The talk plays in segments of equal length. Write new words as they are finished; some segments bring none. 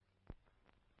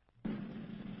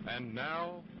And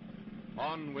now,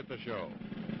 on with the show.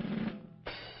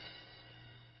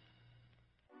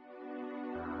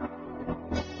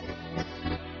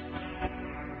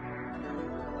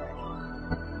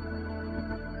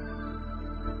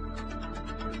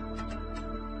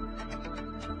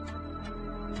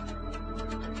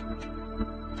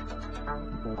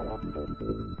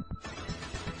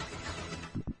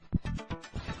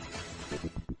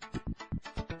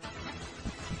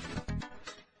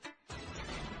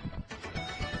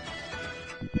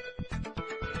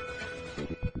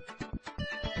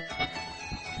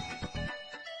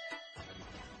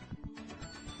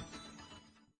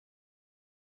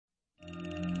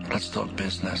 Let's talk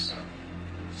business.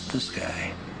 This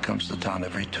guy comes to town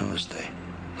every Tuesday.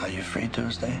 Are you free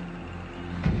Tuesday?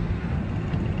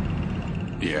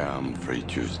 Yeah, I'm free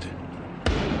Tuesday.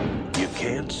 You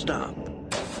can't stop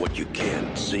what you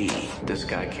can't see. This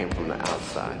guy came from the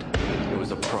outside. He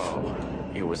was a pro.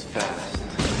 He was fast.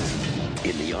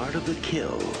 In the art of the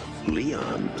kill,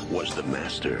 Leon was the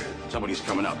master. Somebody's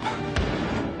coming up.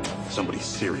 Somebody's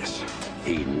serious.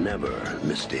 He never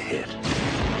missed a hit.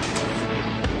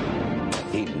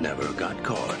 He never got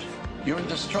caught. You're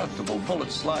indestructible.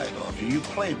 Bullets slide off you. You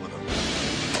played with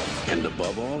them. And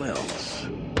above all else,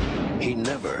 he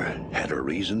never had a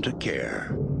reason to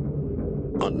care.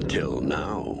 Until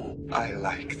now. I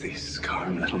like these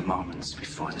calm little moments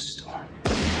before the storm.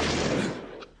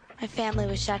 My family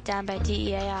was shot down by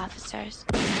DEA officers.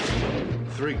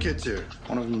 3 kids here.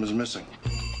 One of them is missing.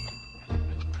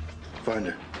 Find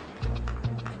her.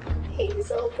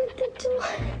 Please open the door.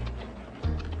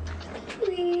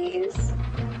 Please.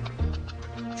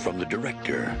 From the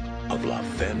director of La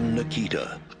Femme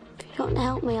Nikita. If you don't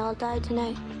help me, I'll die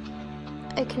tonight.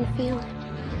 I can feel it.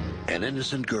 An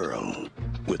innocent girl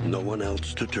with no one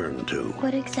else to turn to.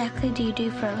 What exactly do you do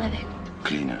for a living?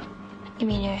 Cleaner. You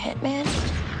mean you're a hitman?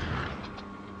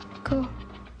 Cool.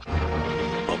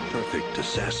 A perfect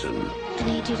assassin. I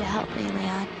need you to help me,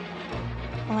 Leon.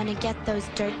 I want to get those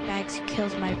dirtbags who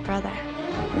killed my brother.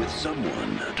 With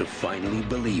someone to finally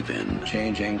believe in.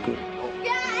 Change ain't good.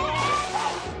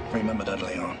 Remember that,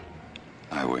 Leon.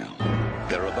 I will.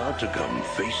 They're about to come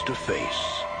face to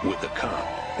face with a cop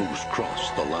who's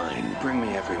crossed the line. Bring me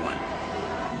everyone.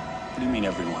 What do you mean,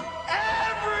 everyone?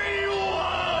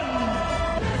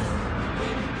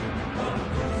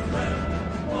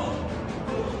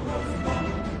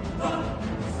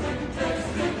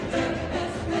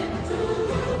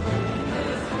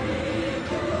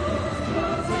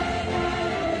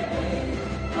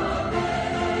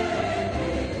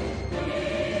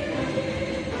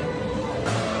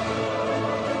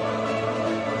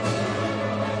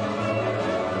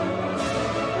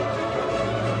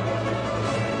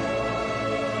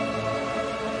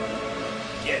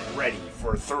 Get ready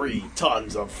for 3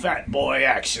 tons of fat boy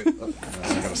action.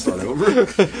 I gotta start over.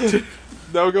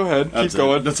 No, go ahead. That's Keep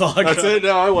going. it. That's all I got. That's it.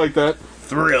 No, I like that.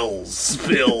 Thrills,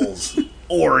 spills,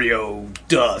 Oreo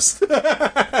dust.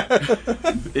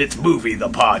 It's Movie the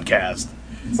Podcast.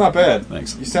 It's not bad.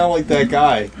 Thanks. You sound like that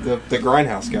guy, the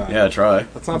Grindhouse guy. Yeah, try.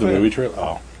 That's not The bad. movie trailer?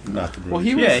 Oh, not the movie. Well,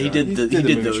 he was, he did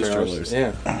movie those trailers.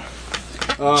 Yeah.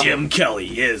 Jim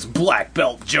Kelly is Black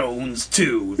Belt Jones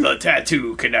 2, the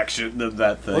tattoo connection of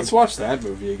that thing. Let's watch that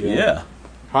movie again. Yeah.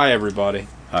 Hi, everybody.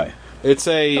 Hi. It's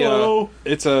a Hello.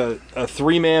 it's a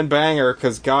 3-man banger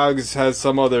because Gogs has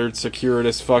some other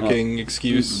circuitous fucking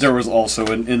excuse. There was also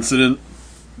an incident.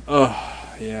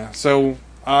 Yeah. So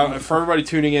for everybody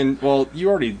tuning in, well, you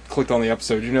already clicked on the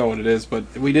episode, you know what it is,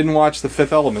 but we didn't watch The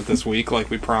Fifth Element this week like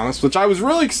we promised, which I was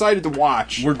really excited to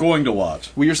watch. We're going to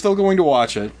watch. We are still going to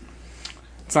watch it.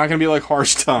 It's not going to be like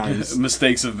Harsh Times.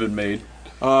 Mistakes have been made.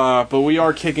 But we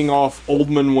are kicking off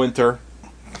Oldman Winter.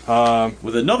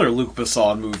 With another Luc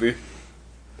Besson movie.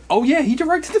 Oh yeah, he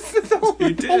directed The Fifth Element.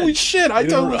 He did. Holy shit, I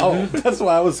totally... Oh, that's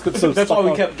why I was so That's stuck why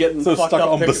we on, kept getting so fucked stuck up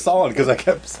on picking- Besson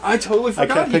because I totally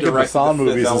forgot kept he picking directed Besson The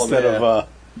Fifth movies Element.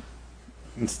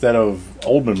 instead of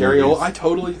Oldman Gary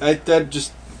movies. that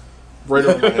just right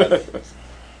over my head.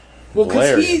 Well, because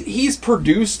Hilarious. he's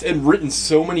produced and written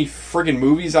so many friggin'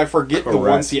 movies, I forget the Correct.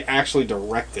 ones he actually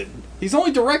directed. He's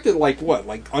only directed, like,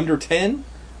 under 10?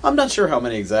 I'm not sure how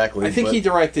many exactly. I think he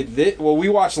directed this. Well, we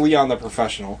watched Leon the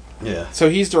Professional. Yeah. So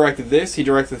he's directed this, he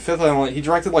directed The Fifth Element, he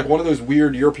directed, like, one of those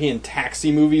weird European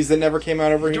taxi movies that never came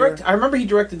out over here. I remember he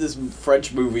directed this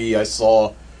French movie I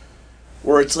saw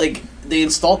where it's like they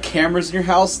install cameras in your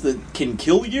house that can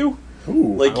kill you.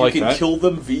 Ooh, like I you like can that. kill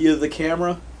them via the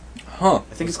camera. Huh.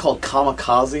 I think it's called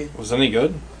Kamikaze. Was it any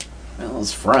good? Well,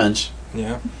 it's French.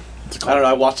 Yeah. I don't know.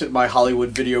 I watched it in my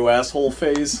Hollywood video asshole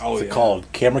phase. Oh, What's it called?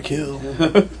 Camera Kill?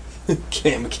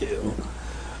 Cam Kill.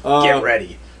 Get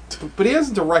ready But he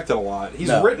hasn't directed a lot.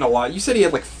 He's written a lot. You said he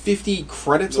had like 50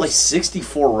 credits? Like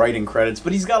 64 writing credits,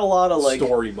 but he's got a lot of like...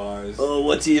 Story buys. Oh,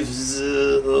 what if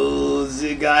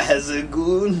the guy has a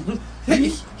gun?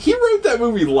 He wrote that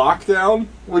movie Lockdown,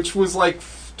 which was like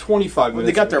 25 minutes.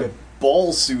 They got their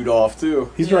ball suit off,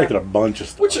 too. He's directed a bunch of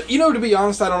stuff. Which, to be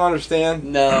honest, I don't understand.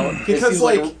 No. Because,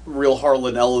 like a real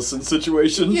Harlan Ellison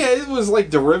situation. Yeah, it was like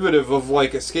derivative of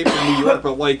like Escape from New York,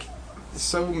 but like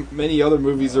so many other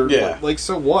movies are like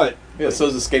so what? Yeah, so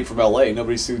is Escape from L.A.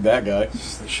 Nobody sued that guy.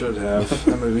 They should have.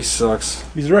 That movie sucks.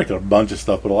 He's directed a bunch of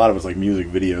stuff, but a lot of it's like music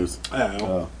videos.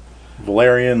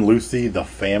 Valerian, Lucy, The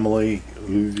Family.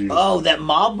 Oh, that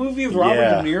mob movie with Robert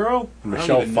De Niro?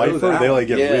 Michelle Pfeiffer. They like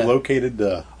get relocated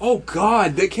to... Oh,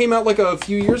 God. That came out like a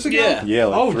few years ago? Yeah,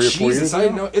 like 3 or 4 years ago. I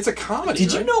didn't know. It's a comedy,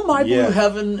 Did you know My Blue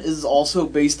Heaven is also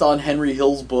based on Henry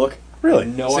Hill's book? Really?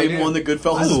 No Same idea. one that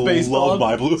Goodfellas is based on? I love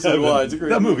My Blue Heaven. It's a great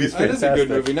that movie's fantastic. That is a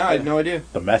good movie. No, I had no idea.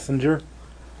 The Messenger.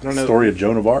 I don't know. Story of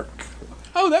Joan of Arc.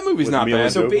 Oh, that movie's not bad.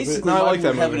 So basically, I My like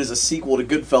Blue that Heaven movie. is a sequel to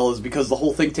Goodfellas because the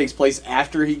whole thing takes place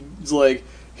after he's like,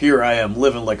 here I am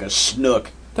living like a schnook.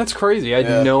 That's crazy. I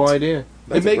had no idea.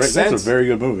 It makes sense. That's a very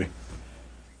good movie.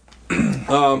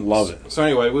 Love it. So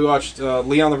anyway, we watched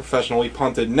Leon the Professional. He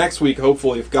punted. Next week,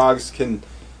 hopefully, if Gogs can,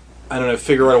 I don't know,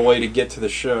 figure out a way to get to the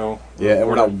show. Yeah, and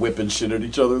we're not whipping shit at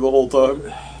each other the whole time.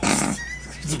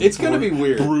 It's going to be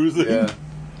weird. Bruising. Yeah.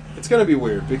 It's going to be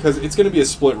weird because it's going to be a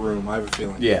split room, I have a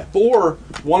feeling. Yeah. Or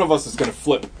one of us is going to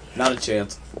flip. Not a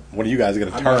chance. One of you guys are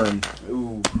going to turn.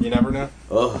 Ooh. You never know.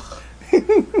 Ugh.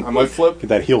 I might flip. Get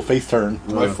that heel face turn.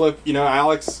 I might flip.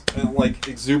 Alex, like,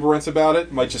 exuberance about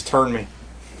it might just turn me.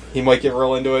 He might get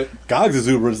real into it. Gog's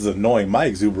exuberance is annoying. My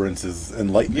exuberance is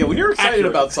enlightening. Yeah, when you're excited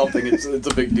about something, it's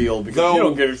a big deal because you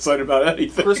don't get excited about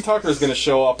anything. Chris Tucker's going to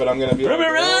show up, and I'm going to be like,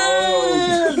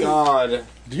 oh, God.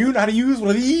 Do you know how to use one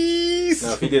of these?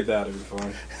 No, if he did that, it would be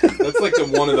fine. That's like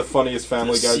one of the funniest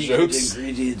Family Guy jokes.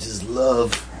 Ingredient is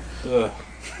love. Ugh.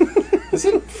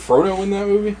 Isn't Frodo in that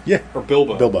movie? Yeah. Or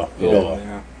Bilbo? Bilbo.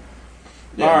 Yeah.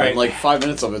 Yeah, all right. Like 5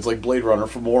 minutes of it's like Blade Runner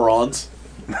for morons.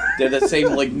 They had that same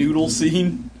like noodle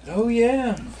scene. Oh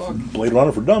yeah. Fuck. Blade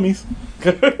Runner for dummies.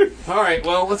 All right.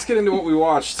 Well, let's get into what we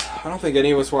watched. I don't think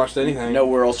any of us watched anything.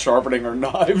 Nowhere else sharpening our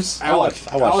knives. I watched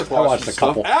a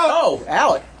couple.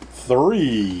 Alec.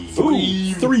 Three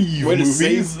Way movies. to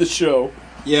save the show.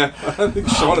 Yeah. I think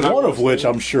Sean and I one of watched which it.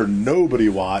 I'm sure nobody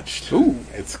watched. Ooh.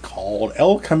 It's called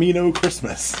El Camino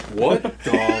Christmas. What?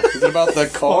 Is it about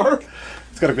that car?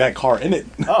 It's got that car in it.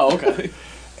 Oh, okay.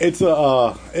 It's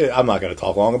a. I'm not going to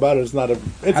talk long about it. It's not a.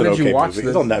 It's How an did you okay watch movie.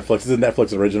 this? It's on Netflix. It's a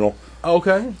Netflix original.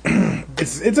 Okay.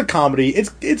 It's a comedy. It's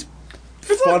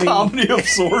funny. A comedy of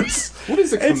sorts. What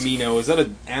is a Camino? Is that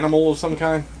an animal of some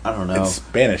kind? I don't know. It's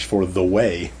Spanish for the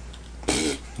way.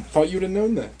 Thought you'd have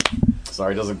known that.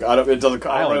 Sorry, it doesn't cover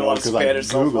a lot of Spanish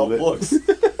self-help books.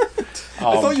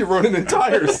 I thought you wrote an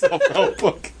entire self-help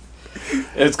book.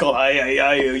 It's called Ay,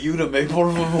 ayúdame,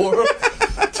 por favor.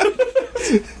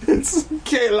 It's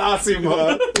Que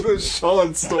Lástima, the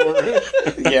Sean story.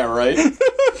 Yeah, right?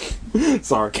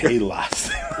 Sorry. Que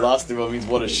Lástima. Lástima means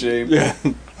what a shame. Yeah.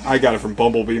 I got it from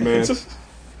Bumblebee, man.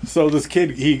 So this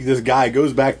guy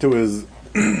goes back to his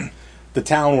the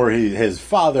town where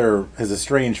his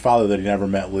estranged father that he never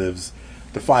met lives,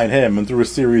 to find him, and through a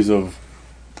series of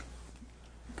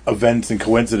events and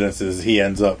coincidences, he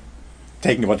ends up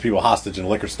taking a bunch of people hostage in a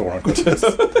liquor store on Christmas.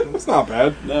 It's not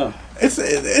bad. No. Is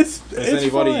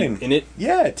anybody fine. in it?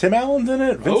 Yeah, Tim Allen's in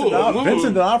it.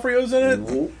 Vincent D'Onofrio's in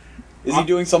it. Is he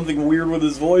doing something weird with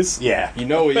his voice? Yeah. You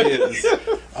know he is.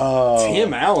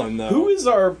 Tim Allen, though. Who is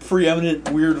our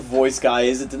preeminent weird voice guy?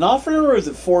 Is it D'Onofrio or is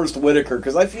it Forrest Whitaker?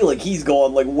 Because I feel like he's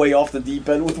going like way off the deep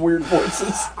end with weird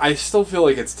voices. I still feel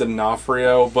like it's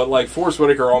D'Onofrio, but like Forrest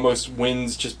Whitaker almost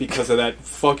wins just because of that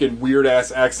fucking weird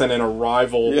ass accent in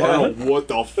Arrival. Yeah. I don't know what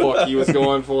the fuck he was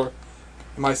going for.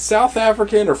 Am I South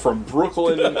African or from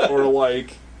Brooklyn or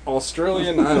like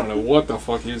Australian? I don't know what the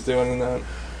fuck he was doing in that.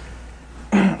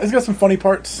 It's got some funny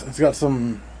parts. It's got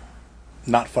some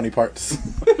not funny parts.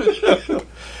 The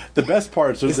best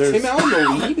parts are Is Tim Allen the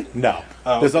lead? No.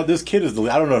 Oh. This kid is the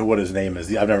lead. I don't know what his name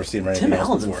is. I've never seen him or anything Tim else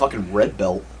Allen's in before. fucking Red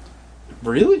Belt.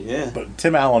 Really? Yeah. But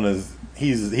Tim Allen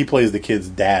he plays the kid's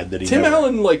dad that he Tim never...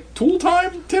 Allen, like Tool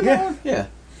Time? Tim Allen? Yeah.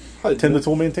 Tim the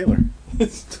Toolman Taylor.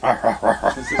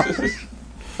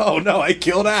 Oh no, I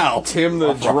killed Al. Tim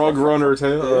the drug runner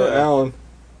Allen.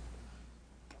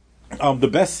 The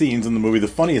best scenes in the movie, the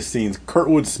funniest scenes,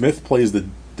 Kurtwood Smith plays the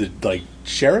like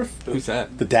sheriff. Who's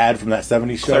that? The dad from that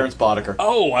 70s show. Clarence Boddicker.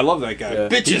 Oh, I love that guy. Yeah.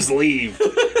 Bitches leave.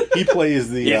 He plays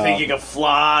the... You think you can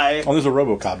fly? Oh, there's a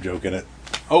RoboCop joke in it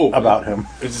Oh. about him.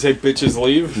 Did you say bitches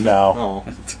leave? No.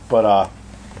 Oh. But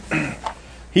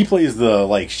He plays the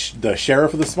the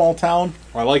sheriff of the small town.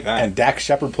 Oh, I like that. And Dax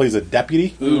Shepard plays a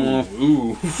deputy.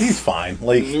 Ooh. He's fine.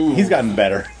 Like he's gotten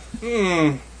better.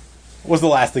 What's the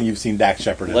last thing you've seen Dax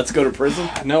Shepard in? Let's Go to Prison?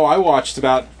 No, I watched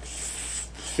about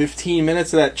 15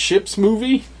 minutes of that Chips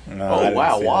movie. No,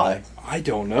 why? I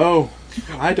don't know.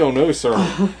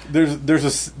 Sir. There's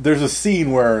a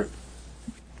scene where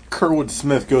Kurtwood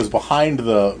Smith goes behind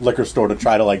the liquor store to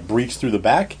try to like breach through the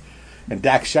back, and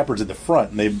Dax Shepard's at the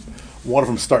front, and one of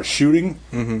them starts shooting,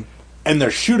 and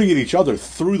they're shooting at each other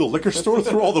through the liquor store,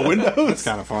 through all the windows. That's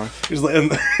kind of fun.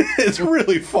 And it's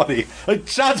really funny. Like,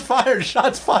 shots fired!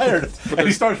 And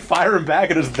he starts firing back,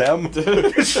 and it's them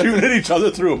shooting at each other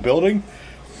through a building.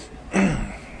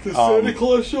 Does Santa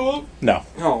Claus show up? No.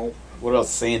 Oh. What about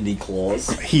Sandy Claus?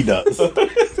 He does.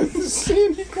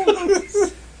 Sandy Claus.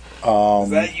 Is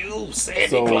that you, Sandy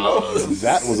Claus?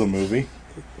 That was a movie.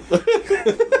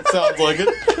 Sounds like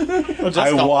it.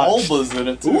 Jessica Alba's in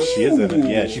it too. She is in it.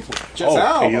 Yeah, she.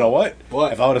 Alba. Hey, you know what?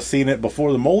 What? If I would have seen it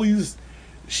before the Mollies,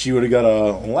 she would have got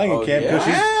a Langenkamp because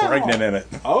she's pregnant in it.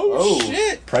 Oh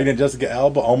shit! Pregnant Jessica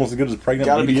Alba, almost as good as pregnant.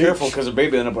 Gotta be BBH. careful because her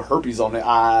baby ended up with herpes on the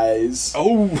eyes.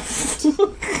 Oh,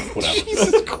 Whatever.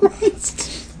 Jesus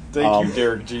Christ! Thank you,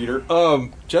 Derek Jeter.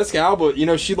 Jessica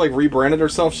Alba, she like rebranded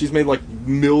herself. She's made like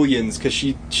millions because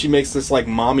she makes this like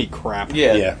mommy crap.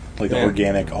 Yeah, like the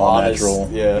organic, all Honest, natural.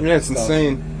 Yeah, it's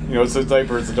insane. It's those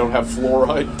diapers that don't have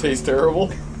fluoride and taste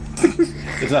terrible.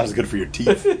 It's not as good for your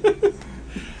teeth.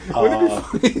 Wouldn't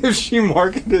it be funny if she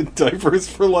marketed diapers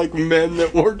for like men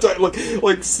that wore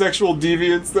like sexual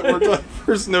deviants that wore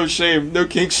diapers? No shame, no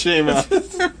kink shame out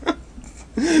there.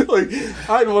 Like,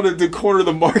 I'd wanted to corner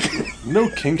the market. No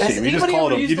kink shame.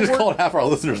 You just called half our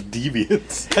listeners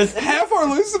deviants. Has half our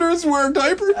listeners wear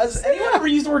diapers? Has anyone ever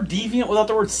used the word deviant without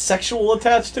the word sexual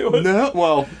attached to it? No.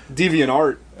 Well, deviant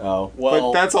art. Oh,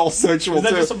 well. But that's all sexual, is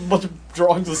that too. just a bunch of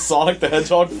drawings of Sonic the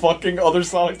Hedgehog fucking other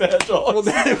Sonic the Hedgehogs?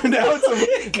 Well,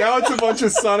 now it's a bunch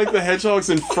of Sonic the Hedgehogs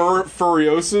and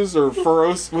furiosas or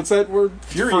furos. What's that word?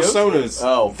 Fursonas.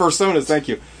 Oh. Fursonas, thank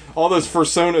you. All those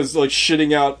fursonas like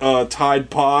shitting out Tide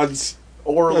Pods.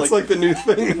 Or that's like the new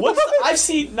thing. I've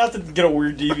seen, not to get a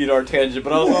weird DeviantArt tangent,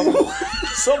 but I was on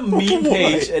some meme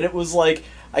page, and it was like,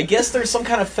 I guess there's some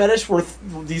kind of fetish where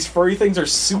these furry things are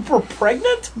super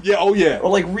pregnant? Yeah, oh yeah. Or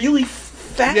like really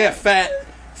fat? Yeah,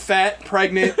 fat,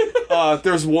 pregnant.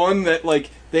 There's one that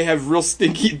like they have real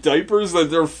stinky diapers that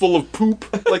they're full of poop.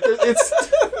 Like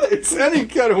it's any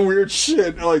kind of weird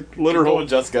shit. Like literal. With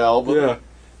Jessica Alba. Yeah.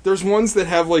 There's ones that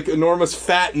have like enormous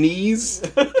fat knees,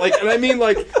 like, and I mean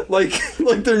like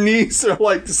their knees are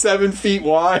like 7 feet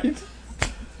wide.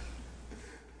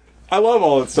 I love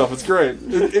all that stuff. It's great.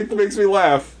 It makes me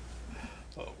laugh.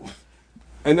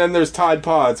 And then there's Tide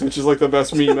Pods, which is like the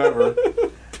best meme ever.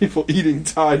 People eating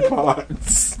Tide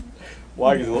Pods.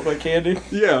 Why? Because they look like candy?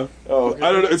 Yeah. Oh, okay.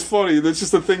 I don't know. It's funny. It's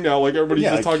just a thing now. Like everybody's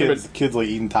just talking about kids like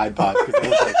eating Tide Pods because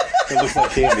it looks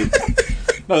like candy.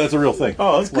 No, that's a real thing.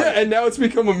 Oh, that's great. Yeah, and now it's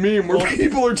become a meme where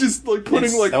people are just like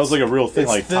putting like that was like a real thing.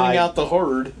 It's like thinning Tide, out the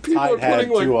herd. People are Tide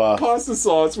putting like pasta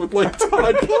sauce with like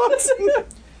Tide Pods in it.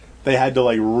 They had to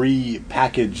like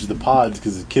repackage the pods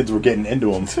because the kids were getting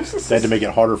into them. They had to make it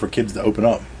harder for kids to open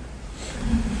up.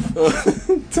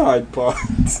 Tide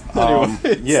Pods.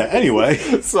 Anyway.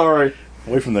 Sorry.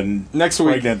 Away from the next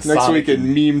week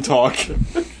in meme talk.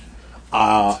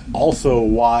 Also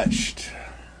watched.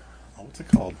 What's it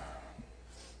called?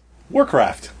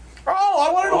 Warcraft. Oh,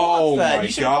 I wanted to watch that. Oh You my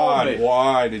should've called god! me.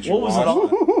 Why did you? What was it on?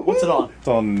 What's it on? It's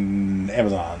on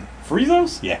Amazon.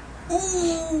 Friezos? Yeah.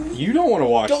 You don't want to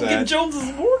watch Duncan that.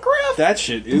 Jones's Warcraft? That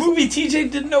shit The is. movie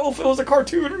TJ didn't know if it was a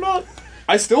cartoon or not.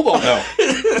 I still don't know.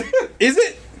 Is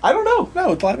it? I don't know.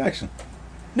 No, it's live action.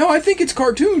 No, I think it's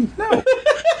cartoon. No.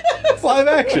 It's live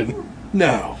action.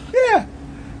 No. Yeah.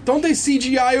 Don't they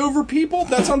CGI over people?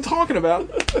 That's what I'm talking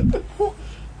about.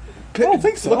 I don't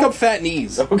think so. Look up fat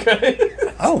knees. Okay.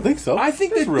 I don't think so. I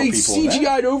think There's that real they people in that.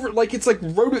 CGI'd over, like it's like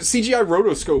CGI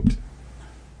rotoscoped.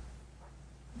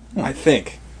 I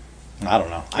think. I don't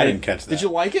know. I didn't catch that. Did you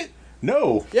like it?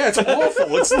 No. Yeah, it's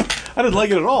awful. It's I didn't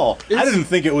like it at all. I didn't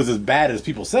think it was as bad as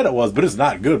people said it was, but it's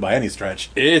not good by any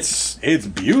stretch. It's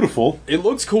beautiful. It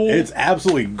looks cool. It's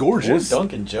absolutely gorgeous. Poor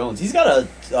Duncan Jones. He's got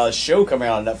a show coming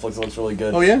out on Netflix that looks really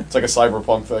good. Oh, yeah? It's like a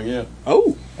cyberpunk thing, yeah.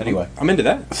 Oh. Anyway. I'm into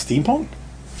that. Steampunk?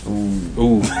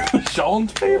 Ooh.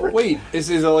 Sean's favorite. Wait,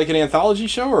 is it like an anthology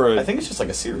show or? I think it's just like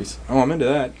a series. Oh, I'm into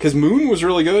that because Moon was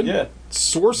really good. Yeah.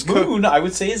 Source Code. Moon, I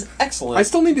would say, is excellent. I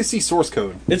still need to see Source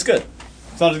Code. It's good.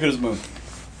 It's not as good as Moon.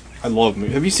 I love Moon.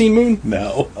 Have you seen Moon?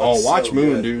 No. Oh, watch so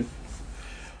Moon, good. dude.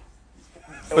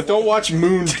 But don't watch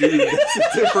Moon, dude. It's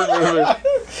a different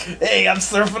movie. Hey, I'm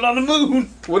surfing on the moon.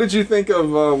 What did you think of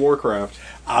Warcraft?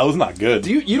 I was not good.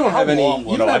 You don't have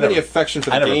any affection for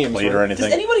the I never games, played right? or anything.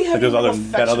 Does anybody have Like, any there's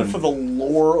affection for the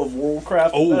lore of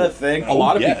Warcraft? Oh, Is that a thing? a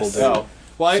lot of yes. people do. Oh.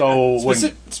 Well, So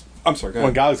I'm sorry. Go when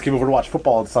ahead. guys came over to watch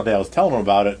football on Sunday, I was telling him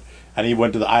about it, and he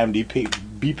went to the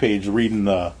IMDb page reading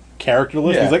the character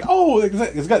list. Yeah. He's like, "Oh,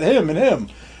 it's got him and him."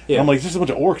 Yeah. And I'm like, "It's just a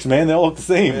bunch of orcs, man. They all look the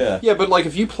same." Yeah, but like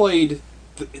if you played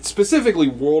specifically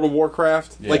World of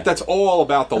Warcraft, like that's all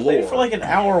about the I played lore. it for like an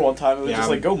hour one time. It was just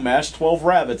like, go mash 12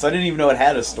 rabbits. I didn't even know it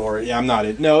had a story. Yeah, I'm not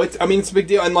it. No, it's a big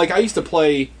deal. And like I used to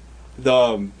play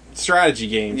the strategy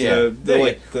games. Yeah.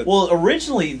 Well,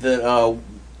 originally it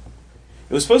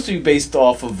was supposed to be based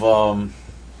off of.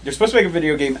 You're supposed to make a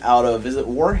video game out of. Is it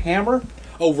Warhammer?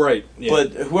 Oh right. Yeah.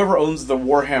 But whoever owns the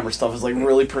Warhammer stuff is like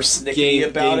really persnickety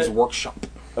about Games it. Workshop.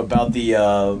 About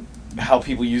the how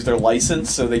people use their license,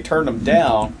 so they turned them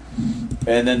down.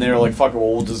 And then they were like, "Fuck it,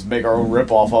 well, we'll just make our own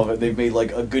ripoff of it." They've made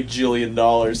like a gajillion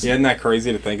dollars. Yeah, isn't that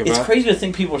crazy to think about? It's crazy to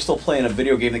think people are still playing a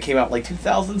video game that came out in like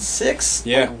 2006.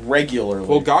 Yeah, like, regularly.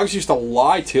 Well, Gogs used to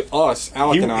lie to us,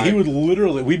 Alec and I. He would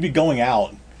literally. We'd be going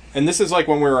out, and this is like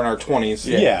when we were in our 20s.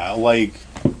 Yeah, like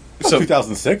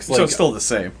 2006. So Like, it's still the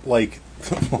same. Like,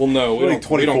 well, no, we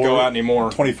don't go out anymore.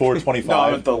 24, 25. No,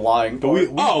 I'm at the lying But part.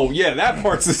 Oh yeah, that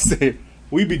part's the same.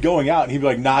 We'd be going out, and he'd be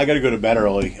like, "Nah, I got to go to bed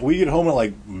early." We get home at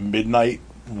like midnight,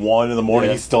 1 in the morning.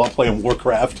 Yeah. He's still up playing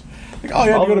Warcraft. Like, oh,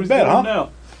 you had to go to bed, huh? Now.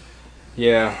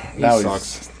 Yeah, he Now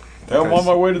sucks. I'm on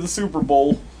my way to the Super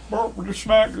Bowl.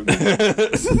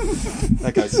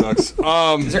 That guy sucks.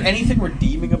 Is there anything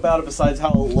redeeming about it besides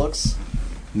how it looks?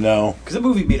 No, because the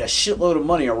movie made a shitload of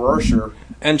money on Rorschach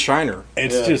and Shiner.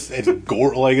 It's it's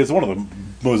like it's one of the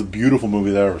most beautiful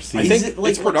movies I've ever seen. I think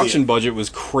its production budget was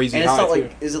crazy and it's high. not too.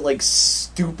 like, is it like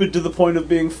stupid to the point of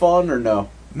being fun or no?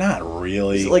 Not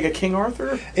really. Is it like a King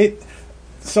Arthur?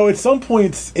 So at some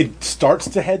points it starts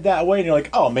to head that way, and you're like,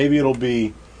 oh, maybe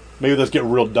let's get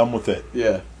real dumb with it.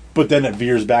 Yeah. But then it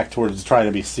veers back towards trying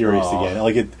to be serious again.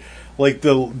 Like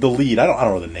the lead. I don't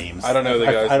know the names. I don't know the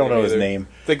guy's I don't know name his either. name.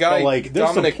 The guy, But, like, there's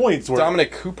Dominic, some points where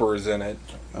Dominic Cooper is in it.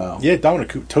 Oh. Yeah,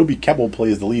 Toby Kebbell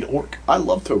plays the lead orc. I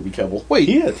love Toby Kebbell. Wait,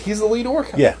 he is. He's the lead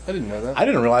orc? Yeah, I didn't know that. I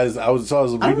didn't realize. I was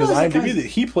reading his IMDb that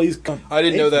he plays. I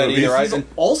didn't know that either. He's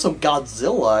also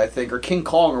Godzilla, I think, or King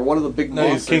Kong, or one of the big No,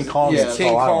 he's monsters. King Kong. Yeah. He's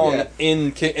King Kong Yeah.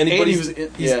 in King, and And he's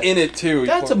in it too.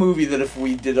 That's a movie that if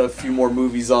we did a few more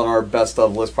movies on our best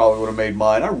of list, probably would have made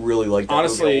mine. I really like that movie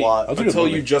Honestly, a lot. until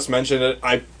you just mentioned it,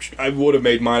 I would have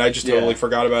made mine. I just totally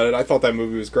forgot about it. I thought that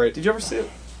movie was great. Did you ever see it?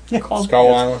 Yeah,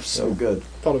 Skull Island. So good.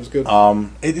 Thought it was good.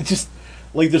 It just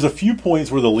like there's a few points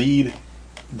where the lead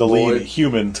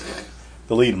human,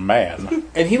 the lead man,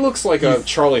 and he looks like a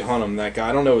Charlie Hunnam. That guy.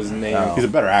 I don't know his name. he's a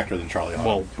better actor than Charlie Hunnam.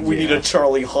 Well, We need a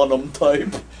Charlie Hunnam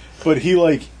type. But he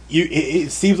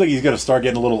it seems like he's going to start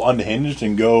getting a little unhinged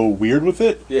and go weird with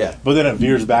it. Yeah. But then it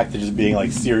veers back to just being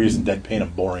like serious and deadpan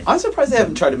and boring. I'm surprised they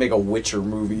haven't tried to make a Witcher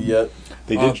movie yet.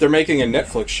 They did. They're making a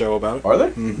Netflix show about it. Are they?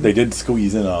 They did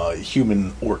squeeze in a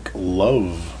human orc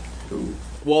love.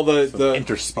 Well, the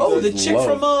interspecies. Oh, the chick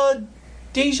love. from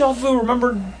Deja Vu.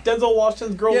 Remember Denzel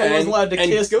Washington's girl that wasn't allowed to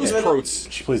and kiss? Ghost Protes.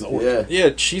 She plays the orc. Yeah. Yeah,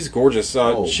 she's gorgeous.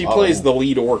 She plays the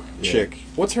lead orc chick.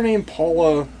 What's her name?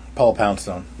 Paula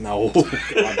Poundstone. No.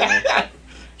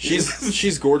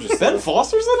 She's gorgeous. Ben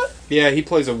Foster's in it? Yeah, he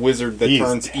plays a wizard that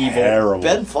turns evil. Terrible.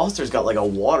 Ben Foster's got like a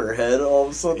water head all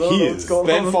of a sudden. He What's is. going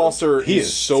Ben on? Foster He is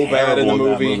is so bad in the terrible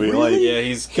in that movie. movie. Really? Like, Yeah,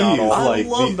 he's He god is awful. I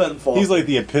love Ben Foster. He's like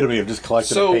the epitome of just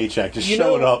collecting So, a paycheck, just you know-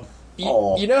 showing up.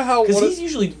 You know how Because one he's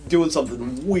usually doing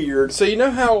something weird. So you know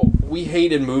how we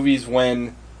hate in movies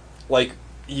when, like,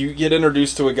 you get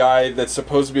introduced to a guy that's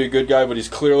supposed to be a good guy, but he's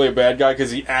clearly a bad guy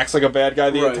because he acts like a bad guy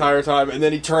the Right. entire time, and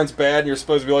then he turns bad, and you're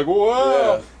supposed to be like,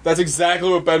 "Whoa!" Yeah. That's exactly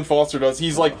what Ben Foster does.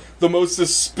 He's like the most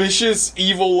suspicious,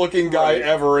 evil-looking guy Right.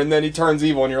 ever, and then he turns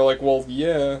evil, and you're like, "Well,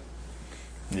 yeah."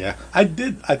 Yeah, even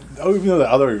though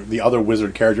the other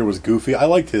wizard character was goofy, I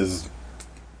liked his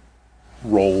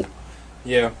role.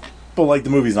 Yeah. But like the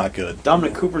movie's not good.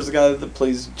 Dominic Cooper's the guy that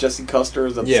plays Jesse Custer.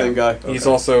 Is that the same guy? He's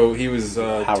Okay. he was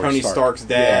Howard Tony Stark. Stark's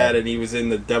dad, Yeah. and he was in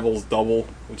The Devil's Double,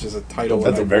 which is a title.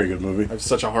 That's that a very good movie. I have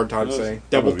such a hard time saying.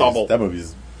 That Double Double. That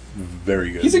movie's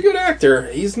very good. He's a good actor.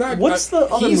 He's not. What's the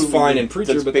other He's movie fine in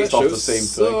Preacher, that's but based that off show the same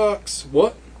thing? sucks.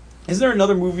 What? Is there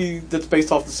another movie that's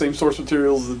based off the same source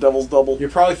material as The Devil's Double? You're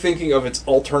probably thinking of its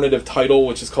alternative title,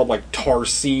 which is called like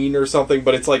Tarsine or something,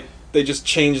 but it's like they just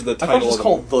changed the I title. thought it was of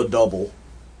called The Double.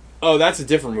 Oh, that's a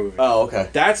different movie. Oh, okay.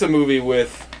 That's a movie with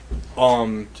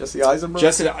Jesse Eisenberg.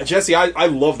 Jesse. I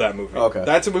love that movie. Okay.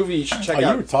 That's a movie you should check You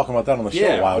out. were talking about that on the show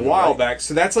Yeah, a while ago, right? back.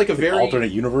 So that's like a The very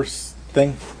alternate universe.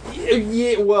 thing?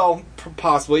 Yeah, well,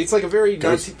 possibly. It's like a very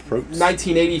Ghost Fruits?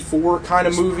 1984 kind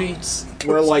of movie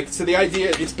where, like, so the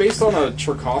idea, it's based on a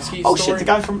Tchaikovsky Oh story. shit, the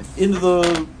guy from Into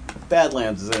the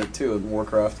Badlands is in it too in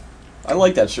Warcraft. I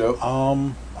like that show.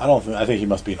 I don't think. I think he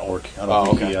must be an orc. I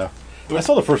don't think okay. he. I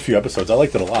saw the first few episodes. I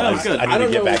liked it a lot. Oh, good. I need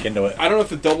to get back into it. I don't know if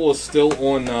the double is still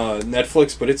on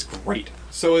Netflix, but it's great.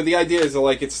 So the idea is that,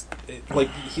 like, like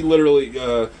he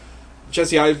literally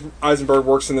Jesse Eisenberg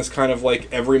works in this kind of like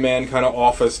everyman kind of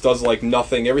office, does like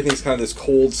nothing. Everything's kind of this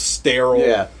cold,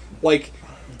 sterile, like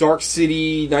Dark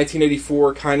City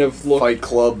 1984 kind of look. Fight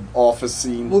Club office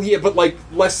scene. Well, yeah, but like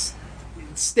less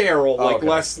sterile, like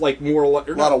less like more like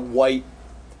a lot of white.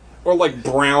 Or like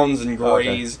browns and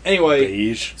grays. Okay. Anyway,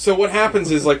 beige. So what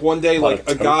happens is like one day like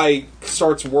a guy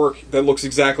starts work that looks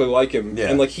exactly like him. Yeah.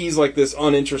 And like he's like this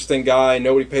uninteresting guy,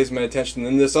 nobody pays him any attention.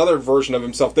 And this other version of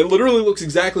himself that literally looks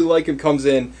exactly like him comes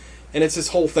in, and it's this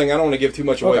whole thing. I don't want to give too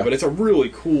much away, but it's a really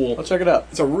cool... I'll check it out.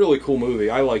 It's a really cool movie.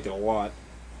 I liked it a lot.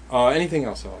 Anything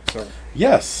else, Alex? Sorry.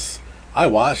 Yes. I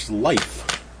watched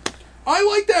Life. I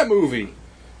like that movie.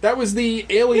 That was the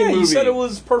Alien movie. You said it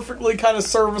was perfectly kind of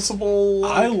serviceable.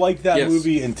 I liked that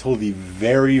movie until the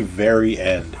very, very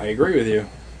end. I agree with you.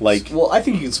 Like, well, I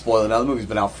think you can spoil it now. The movie's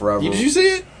been out forever. Did you see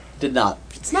it? Did not.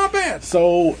 It's not bad.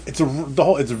 So it's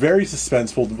very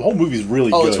suspenseful. The whole movie's really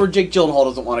good. Oh, it's where Jake Gyllenhaal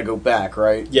doesn't want to go back,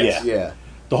 right? Yes. Yeah.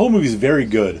 The whole movie's very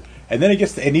good, and then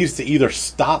it needs to either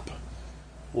stop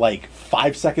like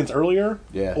 5 seconds earlier,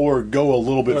 or go a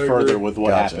little bit further with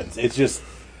what happens. It's just.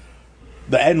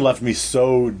 The end left me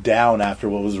so down after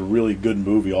what was a really good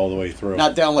movie all the way through.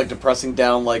 Not down like depressing,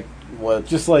 down like what?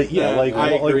 Just like like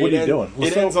what are you doing?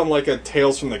 It ends on like a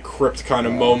Tales from the Crypt kind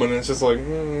of moment, and it's just like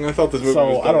I thought this movie. So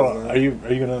was I don't know. Are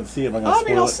you gonna see it? Am I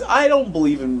gonna spoil it? I don't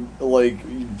believe in like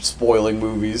spoiling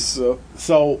movies.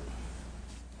 So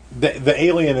the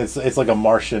alien it's like a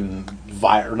Martian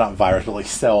not virus, but like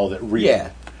cell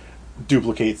that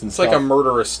duplicates and it's stuff. like a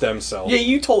murderous stem cell. Yeah,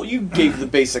 you gave the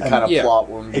basic kind of plot.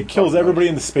 It kills everybody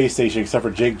in the space station except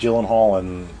for Jake Gyllenhaal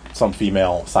and some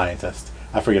female scientist.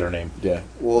 I forget her name. Yeah.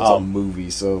 Well, it's a movie,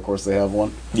 so of course they have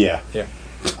one. Yeah. Yeah.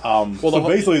 So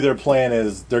basically their plan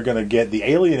is they're going to get the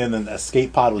alien in an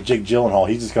escape pod with Jake Gyllenhaal.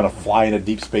 He's just going to fly into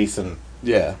deep space and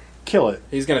kill it.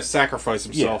 He's going to sacrifice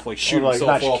himself, like shoot or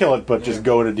himself off. Kill it, but just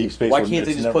go into deep space. Why can't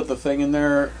they just put the thing in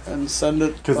there and send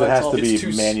it? Because it has to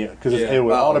be manual. Because it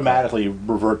would automatically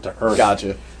revert to Earth.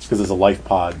 Gotcha. Because it's a life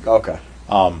pod. Okay.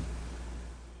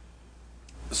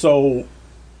 So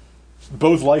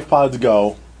both life pods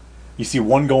go. You see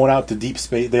one going out to deep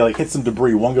space. They like hit some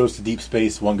debris. One goes to deep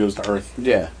space. One goes to Earth.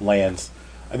 Yeah. Lands,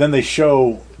 and then they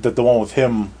show that the one with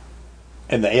him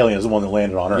and the alien is the one that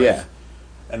landed on Earth. Yeah.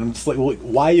 And I'm just like, well,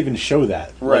 why even show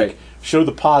that? Right. Like, show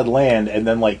the pod land and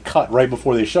then like cut right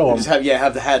before they show them. Just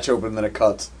have the hatch open and then it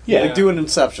cuts. Yeah. Like do an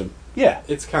Inception. Yeah.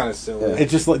 It's kind of silly.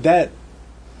 It's just like that.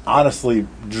 Honestly,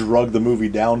 drug the movie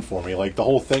down for me. Like the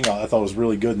whole thing, I thought was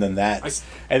really good, and then that,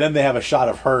 and then they have a shot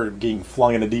of her getting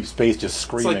flung into deep space, just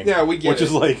screaming. It's like, we get which it.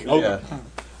 is like,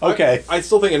 okay. I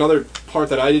still think another part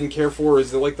that I didn't care for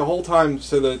is that, like, the whole time,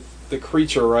 so the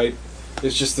creature, right,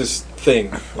 is just this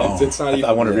thing. It's not even.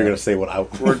 I wonder if you're going to say what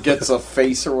where it gets a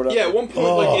face or whatever. Yeah, at one point,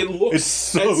 like, it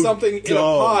looks at something in a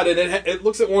pod, and it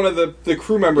looks at one of the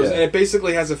crew members, and it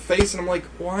basically has a face, and I'm like,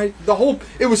 why?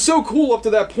 It was so cool up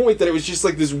to that point that it was just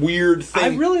like this weird thing.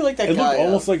 I really like that guy. It looked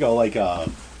almost like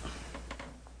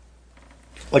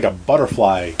a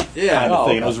butterfly kind of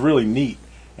thing. It was really neat.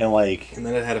 And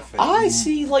then it had a face. I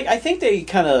see. Like, I think they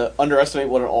kind of underestimate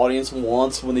what an audience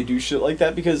wants when they do shit like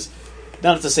that, because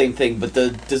not it's the same thing, but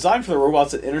the design for the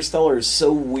robots at Interstellar is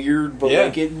so weird, but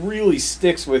like it really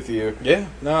sticks with you. Yeah,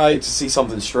 no, to see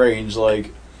something strange,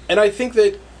 like, and I think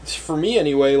that for me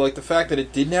anyway, like the fact that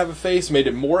it didn't have a face made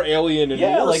it more alien and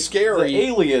more like scary.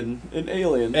 An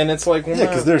alien, and it's like,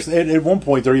 because there's at one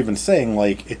point they're even saying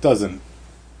like it doesn't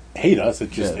hate us; it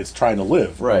just it's trying to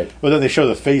live, right? But then they show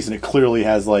the face and it clearly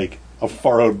has like a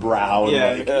furrowed brow.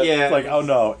 And it's like, oh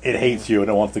no, it hates you and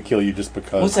it wants to kill you just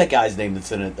because. What's that guy's name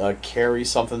that's in it? Carrie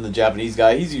something, the Japanese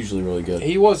guy. He's usually really good.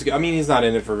 He was. I mean, he's not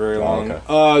in it for very long.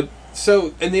 Okay.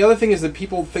 So, and the other thing is that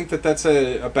people think that that's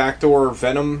a backdoor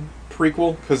Venom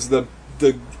prequel because the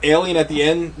alien at the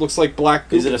end looks like Black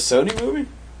Goop. Is it a Sony movie?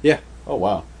 Yeah. Oh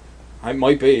wow. I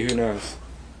might be. Who knows?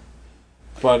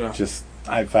 But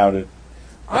I found it.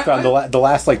 I found the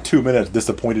last like 2 minutes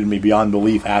disappointed me beyond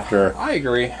belief. After I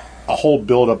agree. A whole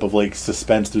buildup of like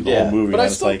suspense through the whole movie. But I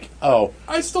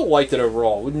still liked it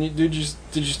overall. Wouldn't you? Did you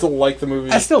still like the movie?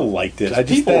 I still liked it.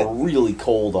 People are really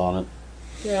cold on it.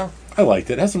 Yeah, I liked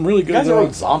it. It has some really good. The guys who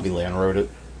wrote Zombieland wrote it.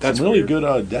 That's some really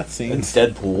good death scenes.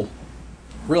 And Deadpool.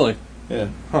 Really? Yeah.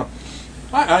 Huh.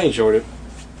 I enjoyed it.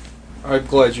 I'm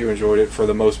glad you enjoyed it for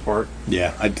the most part.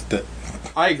 Yeah,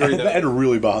 I agree that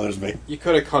really bothers me. You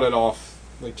could have cut it off.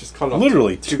 Like, just cut it off.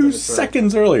 Literally, 2 2 minutes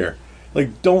seconds earlier.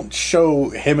 Like, don't show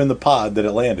him in the pod that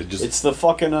it landed. Just It's the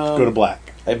fucking... go to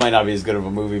black. It might not be as good of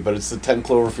a movie, but it's the 10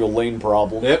 Cloverfield Lane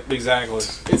problem. Yep, exactly.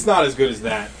 It's not as good as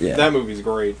that. Yeah. That movie's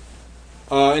great.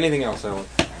 Anything else, Alan?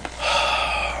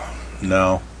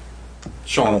 No.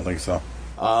 Sean? I don't think so.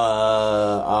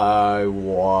 I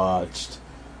watched...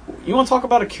 You want to talk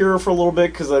about Akira for a little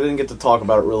bit? Because I didn't get to talk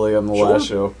about it really on the last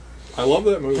show. I love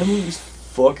that movie. That movie's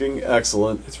fucking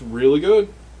excellent. It's really good.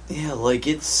 Yeah, like,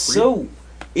 it's so...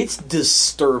 It's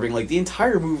disturbing. Like, the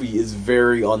entire movie is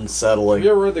very unsettling. Have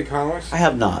you ever read the comics? I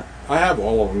have not. I have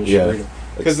all of them. You should read them.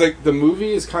 Because the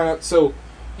movie is kind of... So,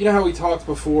 you know how we talked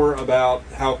before about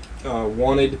how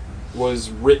Wanted was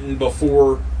written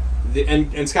before...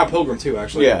 And Scott Pilgrim, too,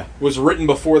 actually. Yeah. Was written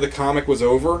before the comic was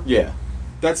over. Yeah.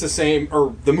 That's the same...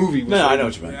 Or the movie was... No, written, I know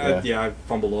what you meant. Yeah, I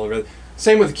fumbled all over it.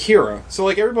 Same with Akira. So,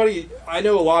 like, everybody... I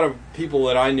know a lot of people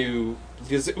that I knew...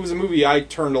 Because it was a movie I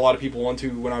turned a lot of people onto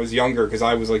when I was younger, because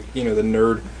I was, like, you know, the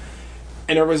nerd.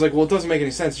 And everybody's like, well, it doesn't make any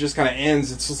sense. It just kind of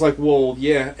ends. It's just like, well,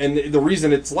 yeah. And the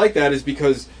reason it's like that is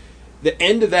because the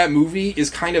end of that movie is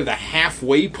kind of the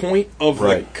halfway point of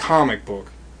the comic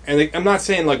book. And I'm not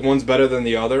saying, like, one's better than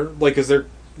the other. Like, because they're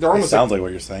almost... Sounds like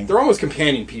what you're saying. They're almost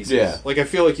companion pieces. Yeah. Like, I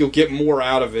feel like you'll get more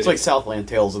out of it. It's like Southland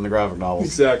Tales in the graphic novels.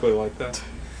 Exactly like that.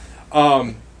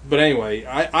 But anyway,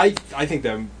 I think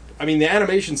that... I mean, the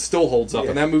animation still holds up,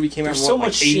 and that movie came out in, so like,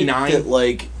 much 89? shit that,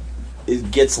 like, it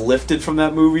gets lifted from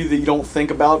that movie that you don't think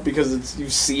about because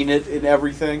you've seen it in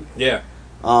everything. Yeah.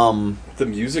 The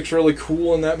music's really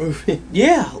cool in that movie.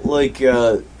 Yeah, like,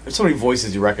 there's so many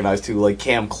voices you recognize, too, like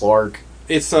Cam Clark.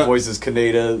 It's voices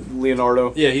Kaneda,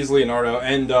 Leonardo. Yeah, he's Leonardo,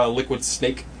 and Liquid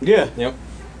Snake. Yeah. Yep.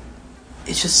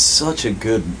 It's just such a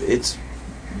good... It's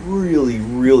really,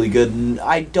 really good, and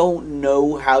I don't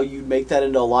know how you make that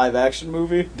into a live-action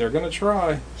movie. They're gonna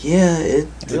try. Yeah, it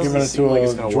They're doesn't giving it seem to like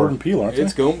it's gonna Jordan work. Peele, aren't they?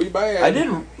 It's gonna be bad. I did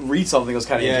read something that was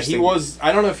kind of interesting. Yeah, he was...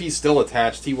 I don't know if he's still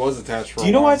attached. He was attached for Do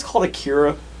you know why it's called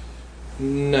Akira?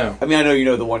 No. I mean, I know you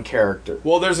know the one character.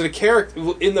 Well, there's a character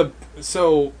in the...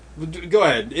 So, go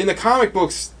ahead. In the comic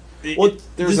books...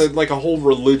 there's a whole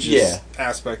religious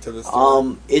aspect to this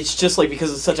story. It's just like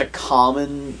because it's such a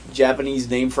common Japanese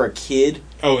name for a kid.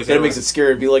 Oh, is that it makes it scary.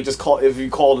 It'd be like if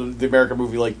you called the American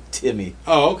movie like Timmy.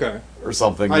 Oh, okay. Or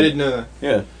something. I didn't know that.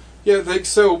 Yeah. Yeah,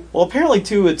 so... Well, apparently,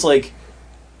 too, it's like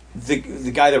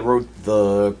the guy that wrote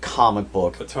the comic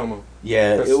book. Otomo.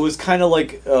 Yeah, it was kind of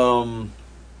like...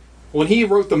 when he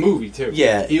wrote the movie, too.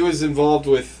 Yeah. He was involved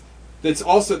with... That's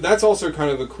also kind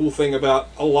of the cool thing about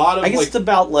a lot of, I guess it's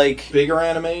about, like... bigger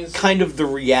animes. Kind of the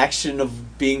reaction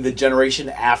of being the generation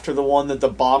after the one that the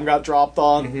bomb got dropped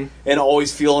on, and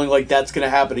always feeling like that's going to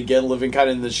happen again, living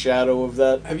kind of in the shadow of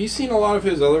that. Have you seen a lot of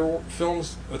his other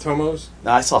films, Otomo's?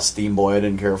 No, I saw Steam Boy. I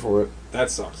didn't care for it.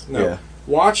 That sucks. No. Yeah.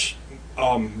 Watch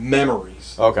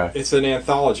Memories. Okay. It's an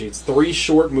anthology. It's 3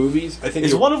 short movies. I think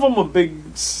Is one of them a big,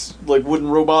 like, wooden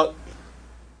robot?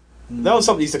 That was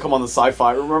something that used to come on the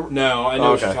Sci-Fi, remember? No, I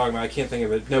know what you're talking about. I can't think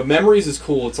of it. No, Memories is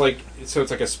cool. It's like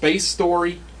a space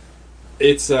story.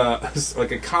 It's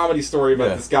like a comedy story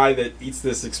about this guy that eats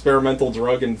this experimental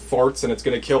drug and farts, and it's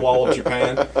going to kill all of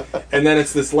Japan. And then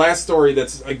it's this last story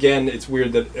that's, again, it's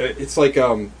weird that it's like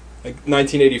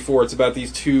 1984. It's about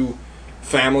these 2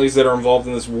 families that are involved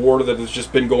in this war that has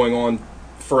just been going on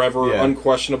forever,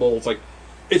 unquestionable.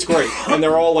 It's great, and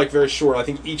they're all like very short. I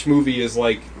think each movie is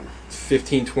like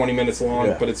 15, 20 minutes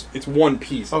long, but it's one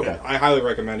piece. Okay. I highly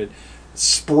recommend it.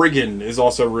 Spriggan is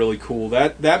also really cool.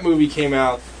 That movie came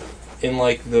out in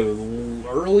like the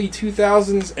early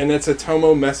 2000s, and that's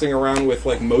Otomo messing around with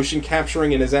like motion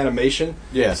capturing in his animation.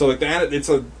 Yeah. So like it's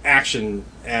an action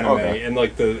anime, and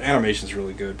like the animation's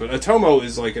really good. But Otomo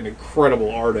is like an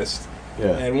incredible artist.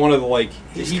 Yeah. And one of the like...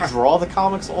 Did he draw the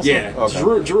comics also? Yeah.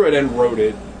 Okay. Drew it and wrote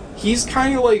it. He's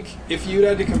kind of like, if you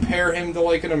had to compare him to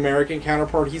like an American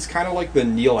counterpart, he's kind of like the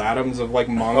Neil Adams of like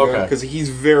manga, because he's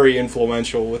very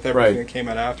influential with everything that came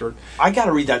out after it. I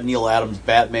gotta read that Neil Adams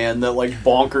Batman, that like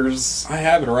bonkers... I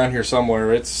have it around here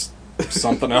somewhere. It's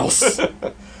something else.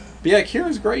 But yeah,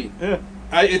 Akira's great. Yeah.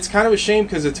 It's kind of a shame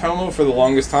because Otomo for the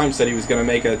longest time said he was going to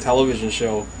make a television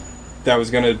show that was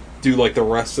going to do like the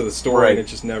rest of the story, and it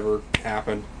just never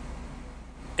happened.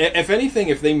 If anything,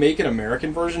 if they make an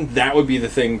American version, that would be the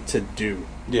thing to do.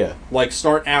 Yeah. Like,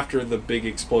 start after the big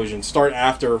explosion. Start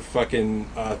after fucking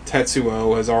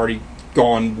Tetsuo has already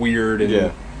gone weird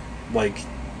and, like,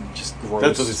 just gross.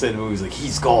 That's what they say in the movies, like,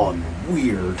 he's gone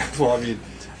weird. Well, I mean,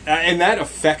 and that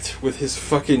effect with his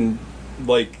fucking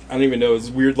like, I don't even know, it's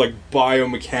weird, like,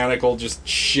 biomechanical, just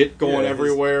shit going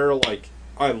everywhere. Like,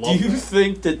 I love Do you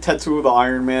think that Tetsuo the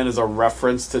Iron Man is a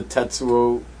reference to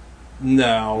Tetsuo?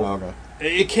 No. Oh, okay.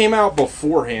 It came out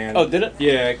beforehand. Oh, did it?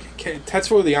 Yeah.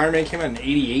 Tetsuo the Iron Man came out in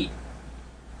 88.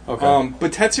 Okay.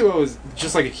 But Tetsuo is,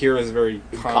 just like Akira, is a very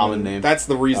common name. That's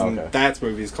the reason that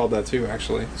movie is called that too,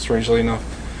 actually, strangely enough.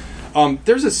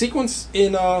 There's a sequence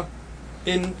in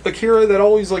Akira that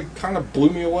always, like, kind of blew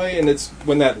me away, and it's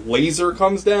when that laser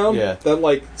comes down. Yeah. That,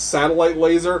 like, satellite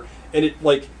laser, and it,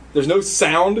 like, there's no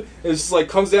sound, and it just, like,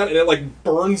 comes down, and it, like,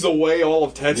 burns away all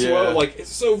of Tetsuo. Yeah. Like, it's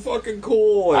so fucking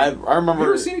cool. I And remember. have you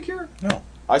ever seen Akira? No.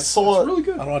 I saw It's it. really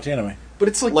good. I don't watch anime. But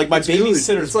it's like my it's good.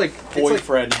 babysitter's It's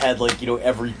boyfriend had, like, you know,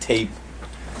 every tape.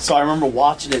 So I remember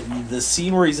watching it. And the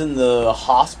scene where he's in the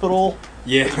hospital.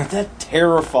 Yeah. That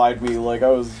terrified me. Like, I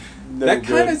was. No that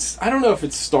good. kind of, I don't know if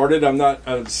it started. I'm not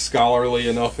scholarly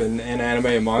enough in anime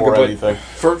and manga, Or but anything.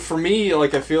 for me,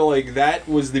 like, I feel like that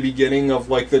was the beginning of,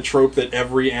 like, the trope that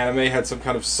every anime had some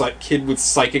kind of kid with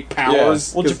psychic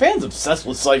powers. Yeah. Well, Japan's obsessed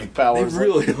with psychic powers. They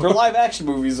really like, their live action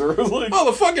movies are like. Oh,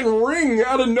 the fucking Ring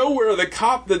out of nowhere! The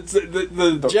cop that's the Are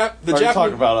you Japanese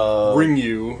talking about Ring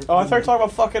you. Oh, I thought you were talking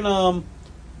about fucking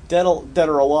Dead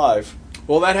or Alive.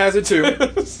 Well, that has it too.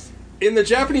 In the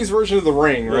Japanese version of the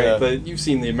Ring, right? Yeah. But you've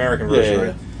seen the American version, Yeah.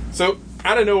 right? So,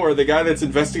 out of nowhere, the guy that's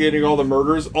investigating all the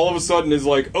murders all of a sudden is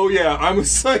like, oh yeah, I'm a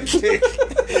psychic.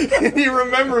 And he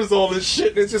remembers all this shit,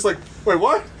 and it's just like, wait,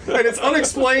 what? And it's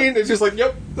unexplained. It's just like,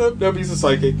 yep, nope, he's a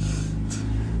psychic.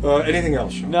 Anything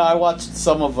else, Sean? No, I watched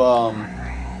some of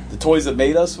The Toys That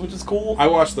Made Us, which is cool. I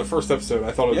watched the first episode.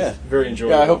 I thought it was very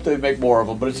enjoyable. Yeah, I hope they make more of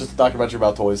them, but it's just a documentary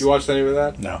about toys. You watched any of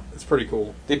that? No. It's pretty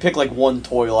cool. They pick, like, one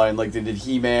toy line. Like, they did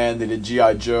He-Man, they did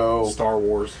G.I. Joe. Star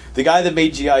Wars. The guy that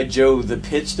made G.I. Joe that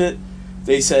pitched it,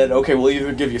 they said, okay, we'll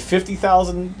either give you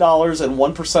 $50,000 and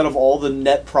 1% of all the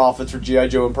net profits for G.I.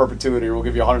 Joe in perpetuity, or we'll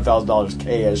give you $100,000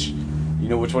 cash. You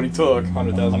know which one he took?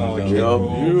 $100,000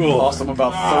 Yep. Cost him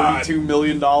about $32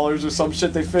 million or some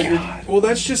shit, they figured. Well,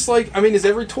 that's just like, I mean, is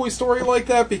every Toy Story like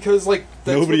that? Because, like,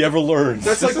 that's Nobody ever learns.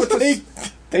 That's like what the...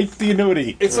 Take the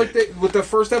annuity. It's like with the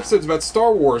first episodes about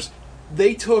Star Wars,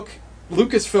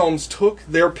 Lucasfilms took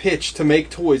their pitch to make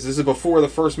toys. This is before the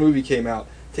first movie came out.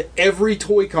 To every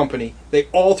toy company, they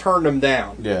all turned them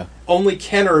down. Yeah. Only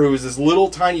Kenner, who was this little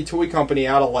tiny toy company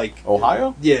out of, like...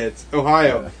 Ohio? Yeah, it's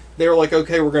Ohio. Yeah. They were like,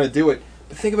 okay, we're going to do it.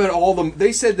 But think about all them.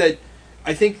 They said that,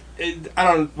 I think, I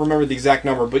don't remember the exact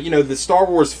number, but, you know, the Star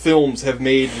Wars films have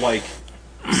made, like,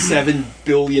 $7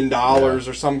 billion or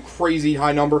some crazy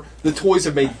high number. The toys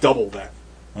have made double that.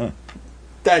 Huh.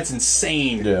 That's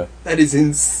insane. Yeah. That is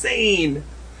insane.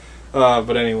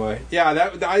 But anyway,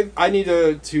 yeah, I need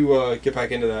to get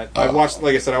back into that. I watched,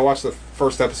 like I said, I watched the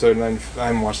first episode and I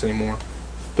haven't watched any more.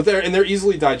 But they're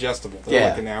easily digestible. They're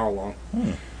like an hour long.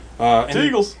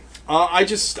 Eagles. I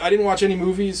didn't watch any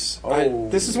movies. Oh.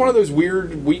 This is one of those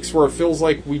weird weeks where it feels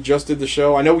like we just did the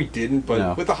show. I know we didn't,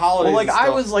 but with the holidays, Well,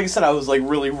 like, and stuff, I was like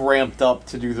really ramped up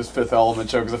to do this Fifth Element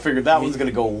show because I figured that was going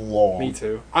to go long. Me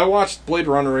too. I watched Blade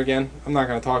Runner again. I'm not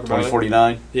going to talk about it.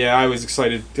 2049. Yeah, I was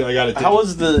excited. I got it. How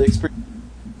was the experience?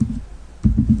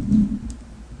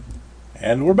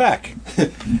 And we're back.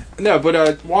 No,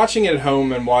 but watching it at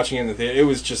home and watching it in the theater, it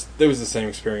was the same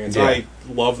experience. Yeah. I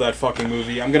love that fucking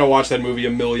movie. I'm gonna watch that movie a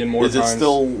million more Is times. it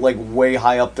still like way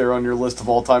high up there on your list of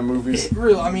all-time movies? It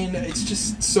really, I mean, it's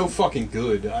just so fucking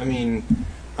good. I mean,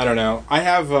 I don't know. I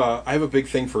have a big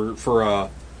thing for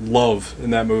Love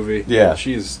in that movie. Yeah.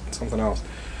 She is something else.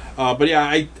 But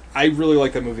yeah, I really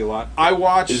like that movie a lot. I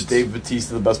watched. Is Dave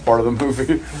Bautista the best part of the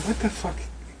movie? What the fuck?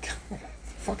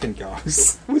 Fucking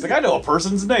guys. He's like, I know a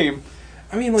person's name.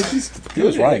 I mean, like, he's good. He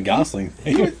was Ryan Gosling.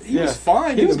 He was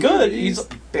fine. He was in the good. movie. He's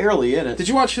barely in it. Did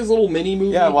you watch his little mini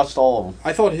movie? Yeah, I watched all of them.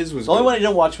 I thought his was The only good. one I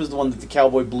didn't watch was the one that the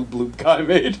Cowboy Bloop Bloop guy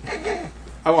made.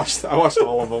 I watched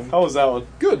all of them. How was that one?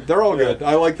 Good. They're all good.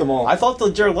 I like them all. I thought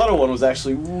the Jared Leto one was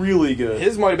actually really good.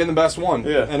 His might have been the best one.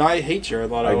 Yeah. And I hate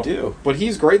Jared Leto. I do. But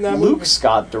he's great in that Luke movie.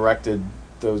 Scott directed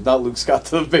those. Not Luke Scott,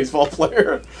 the baseball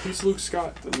player. Who's Luke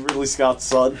Scott? Ridley Scott's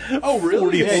son. Oh,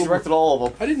 really? Yeah, he directed all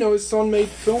of them. I didn't know his son made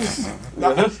films.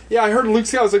 Yeah, I heard Luke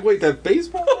Scott. I was like, wait, that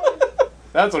baseball guy?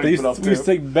 That's what We he's used, been up we used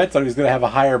to. to take bets on he was going to have a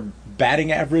higher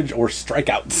batting average or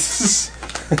strikeouts.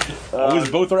 Always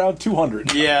both around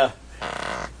 200. Yeah.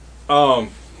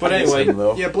 But I miss anyway, him,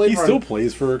 though. yeah, Blade He Runner. still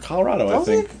plays for Colorado, I Does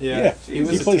he? think. Yeah. He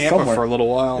was in plays Tampa somewhere. for a little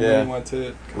while, and Yeah. then he went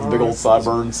to Those big old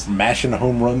sideburns. Mashing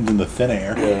home runs in the thin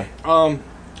air. Yeah.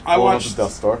 I Blowing up watched the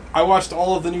Death Star. I watched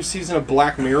all of the new season of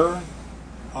Black Mirror.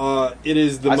 It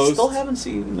is the I most. still haven't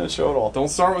seen the show at all. Don't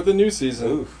start with the new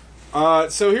season. So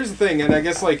here's the thing, and I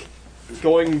guess like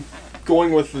going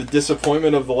going with the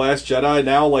disappointment of The Last Jedi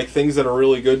now, like things that are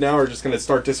really good now are just going to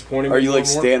start disappointing me. Are you more like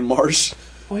and more. Stan Marsh?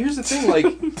 Well, here's the thing, like,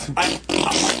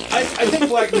 I think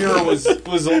Black Mirror was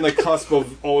on the cusp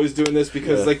of always doing this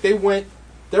because, like, they went,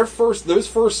 those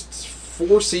first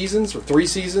 4 seasons, or 3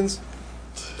 seasons,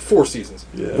 4 seasons.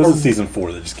 Yeah. This is season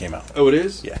 4 that just came out. Oh, it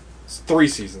is? Yeah. It's 3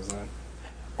 seasons, then.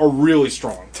 Are really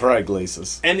strong.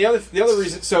 Triglazes. And the other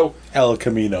reason, so... El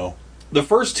Camino. The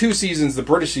first 2 seasons, the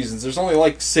British seasons, there's only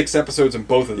like 6 episodes in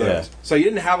both of those. Yeah. So you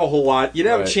didn't have a whole lot. You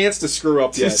didn't have a chance to screw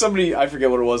up yet. Somebody, I forget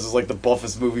what it was, like the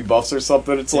Buffest movie buffs or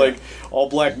something. It's like all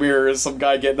Black Mirror is some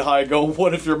guy getting high going,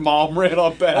 what if your mom ran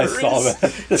on batteries? I saw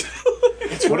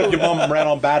that. What if your mom ran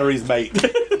on batteries, mate?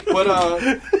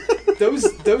 But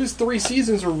those 3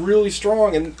 seasons are really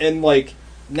strong, and like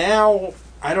now,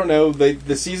 I don't know,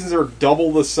 the seasons are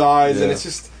double the size, and it's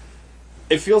just...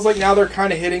 It feels like now they're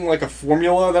kind of hitting like a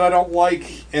formula that I don't like,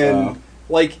 and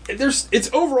like it's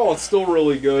overall it's still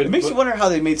really good. It makes you wonder how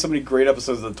they made so many great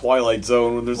episodes of the Twilight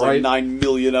Zone when there's like 9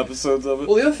 million episodes of it.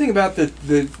 Well, the other thing about it's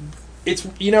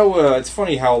it's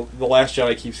funny how The Last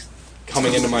Jedi keeps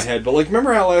coming into my head, but like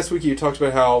remember how last week you talked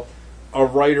about how a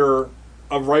writer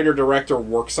director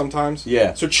works sometimes?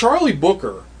 Yeah. So Charlie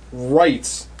Booker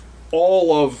writes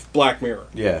all of Black Mirror.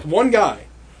 Yeah. One guy.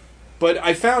 But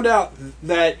I found out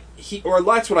that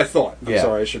that's what I thought. I'm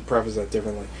sorry, I should preface that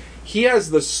differently. He has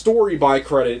the story by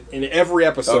credit in every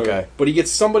episode, but he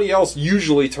gets somebody else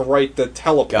usually to write the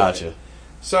teleplay. Gotcha.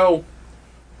 So,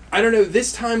 I don't know,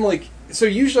 this time, so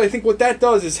usually I think what that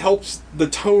does is helps the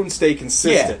tone stay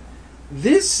consistent. Yeah.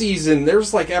 This season,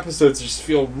 there's episodes that just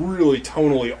feel really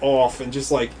tonally off, and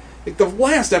just like the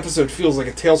last episode feels like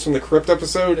a Tales from the Crypt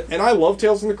episode, and I love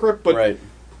Tales from the Crypt, but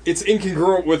it's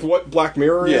incongruent with what Black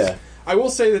Mirror is. Yeah. I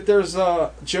will say that there's Joe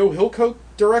Hillcoat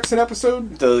directs an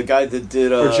episode. The guy that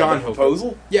did or John The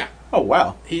Proposal? Yeah. Oh,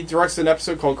 wow. He directs an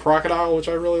episode called Crocodile, which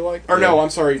I really like. Or no, I'm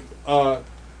sorry.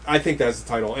 I think that's the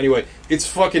title. Anyway, it's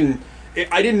fucking...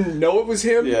 I didn't know it was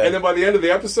him, and then by the end of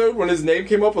the episode, when his name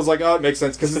came up, I was like, oh, it makes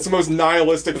sense, because it's the most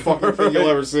nihilistic fucking thing you'll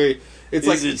ever see. It's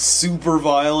is it super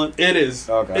violent? It is.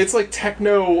 Okay. It's like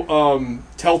techno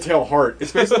Telltale Heart.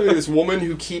 It's basically this woman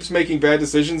who keeps making bad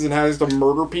decisions and has to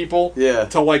murder people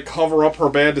to cover up her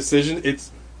bad decision.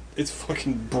 It's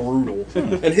fucking brutal.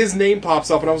 And his name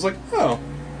pops up, and I was like, oh.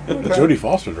 Okay. Jodie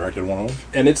Foster directed one of them.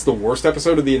 And it's the worst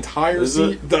episode of the entire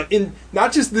season.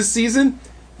 Not just this season,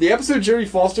 the episode Jodie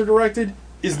Foster directed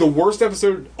is the worst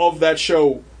episode of that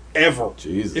show ever.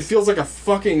 Jesus. It feels like a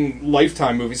fucking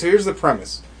Lifetime movie. So here's the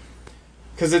premise.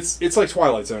 Because it's like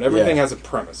Twilight Zone. Everything has a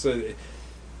premise.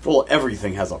 Well,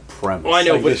 everything has a premise. Well, I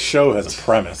know, but this show has a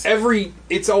premise.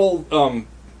 It's all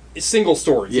single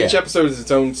stories. Each episode is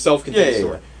its own self-contained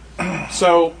story.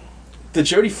 So, the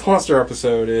Jodie Foster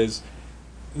episode is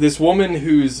this woman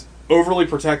who's overly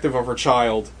protective of her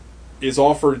child is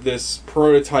offered this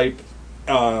prototype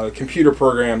computer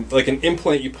program, like an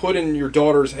implant you put in your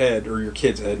daughter's head or your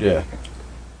kid's head. Yeah.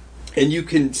 And you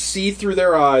can see through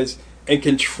their eyes and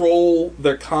control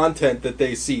the content that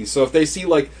they see. So if they see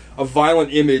a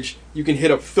violent image, you can hit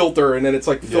a filter and then it's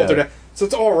filtered out. So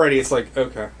it's like,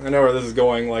 okay, I know where this is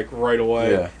going right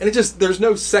away. Yeah. And there's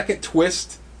no second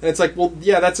twist. And it's like, well,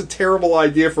 yeah, that's a terrible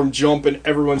idea from jump and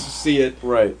everyone should see it.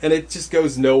 Right. And it just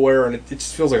goes nowhere and it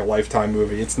just feels like a Lifetime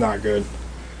movie. It's not good.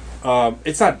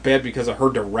 It's not bad because of her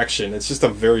direction. It's just a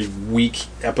very weak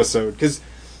episode. Because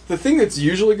the thing that's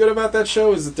usually good about that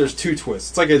show is that there's 2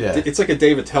 twists. It's like a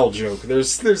Dave Attell joke.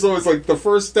 There's always the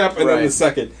first step and then the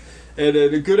second. And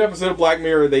in a good episode of Black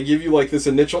Mirror, they give you this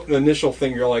initial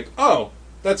thing. You're like, oh,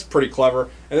 that's pretty clever.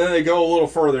 And then they go a little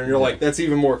further, and you're like, that's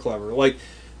even more clever.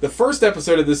 The first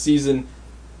episode of this season,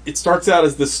 it starts out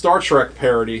as the Star Trek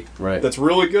parody. Right. That's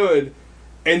really good.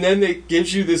 And then it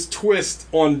gives you this twist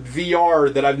on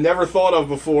VR that I've never thought of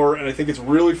before, and I think it's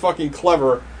really fucking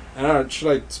clever. And I don't know,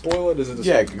 should I spoil it? Is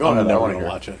it? Go ahead. I want to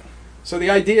watch it. So the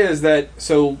idea is that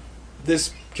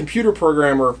this computer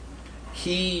programmer,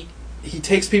 he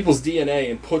takes people's DNA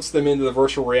and puts them into the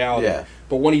virtual reality. Yeah.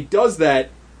 But when he does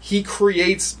that, he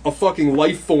creates a fucking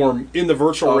life form in the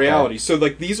virtual reality. So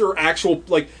these are actual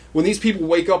when these people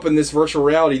wake up in this virtual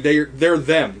reality, they're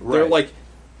them. Right. They're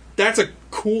that's a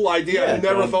cool idea. I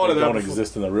never thought of that. They don't before.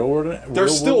 exist in the real world. They're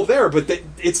still there, but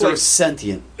they're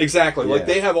sentient. Exactly. Yeah.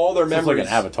 They have all their memories.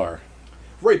 It's like an avatar.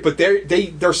 Right, but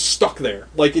they're stuck there.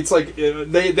 They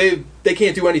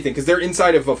can't do anything because they're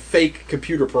inside of a fake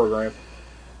computer program.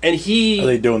 And are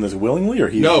they doing this willingly or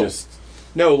he's just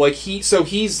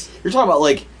he's you're talking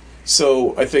about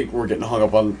so I think we're getting hung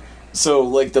up on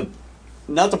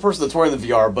not the person that's wearing the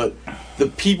VR, but the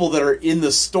people that are in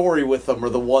the story with them are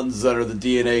the ones that are the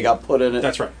DNA got put in it.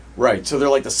 That's right. Right, so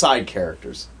they're the side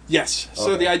characters. Yes.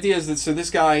 So the idea is that this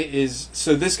guy,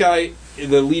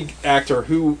 the lead actor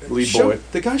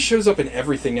the guy shows up in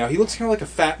everything now. He looks kind of like a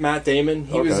fat Matt Damon.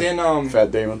 He was in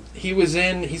Fat Damon.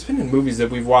 He's been in movies that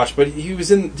we've watched, but he was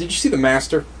in. Did you see The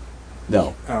Master?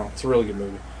 No. Oh, it's a really good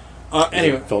movie.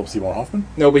 Anyway, Philip Seymour Hoffman?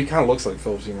 No, but he kind of looks like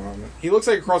Philip Seymour Hoffman. He looks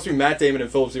like a cross between Matt Damon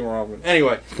and Philip Seymour Hoffman.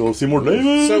 Anyway, Philip Seymour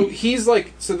Damon. So he's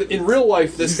like, in real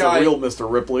life, this guy, the real Mr.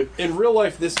 Ripley. In real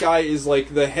life, this guy is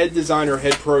like the head designer,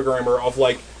 head programmer of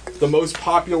like the most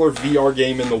popular VR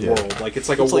game in the world. Like it's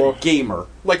like a gamer,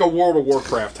 like a World of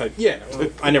Warcraft type. Yeah,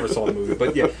 I never saw the movie,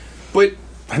 but yeah, but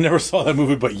I never saw that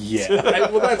movie, but yeah.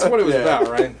 Well, that's what it was about,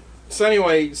 right? So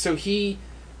anyway,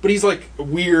 but he's like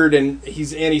weird and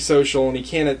he's antisocial and he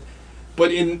can't.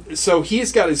 So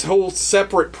he's got his whole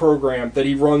separate program that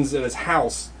he runs at his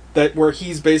house where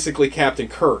he's basically Captain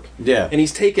Kirk. Yeah. And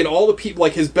he's taken all the people,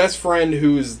 like his best friend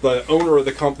who's the owner of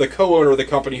the co-owner of the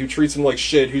company who treats him like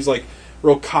shit, who's like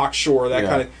real cocksure, that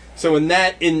kind of. So in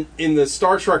the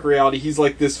Star Trek reality, he's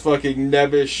like this fucking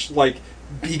nebbish, like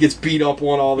he gets beat up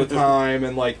on all the time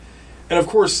and of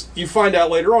course you find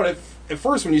out later on at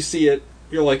first when you see it,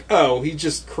 you're like, oh, he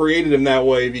just created him that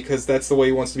way because that's the way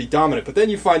he wants to be dominant. But then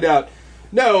you find out,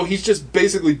 no, he's just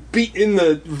basically in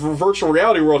the virtual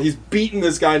reality world. He's beating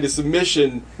this guy into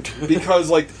submission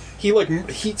because,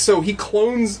 he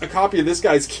clones a copy of this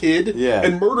guy's kid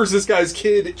and murders this guy's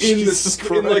kid in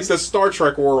the Star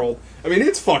Trek world. I mean,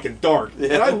 it's fucking dark.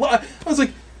 Yeah. And I was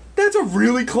like, that's a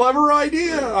really clever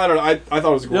idea. I don't know. I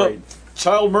thought it was great. Yep.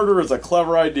 Child murder is a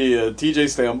clever idea.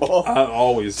 TJ Stamball.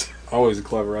 Always a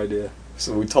clever idea.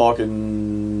 So we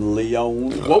talking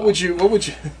Leon? What would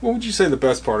you say the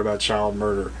best part about child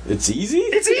murder? It's easy.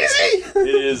 It's easy. It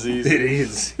is easy. It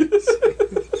is.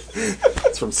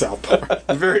 It's from South Park.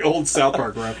 A very old South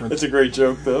Park reference. It's a great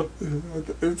joke, though.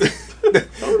 Wasn't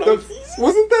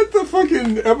that the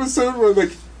fucking episode where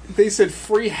they said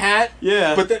free hat?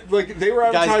 Yeah. But they were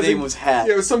advertising. The guy's name was Hat.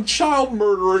 Yeah, it was some child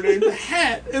murderer named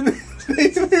Hat, and they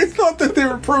thought that they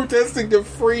were protesting the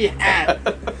free hat.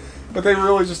 But they were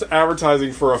really just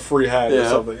advertising for a free hat or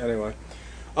something. Anyway.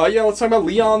 Let's talk about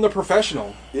Leon the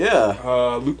Professional.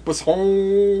 Yeah. Luc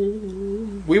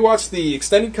Besson. We watched the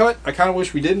extended cut. I kind of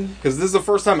wish we didn't, because this is the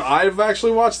first time I've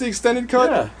actually watched the extended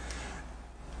cut. Yeah.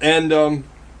 And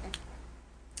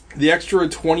the extra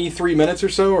 23 minutes or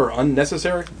so are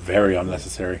unnecessary. Very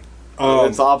unnecessary.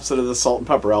 It's the opposite of the Salt and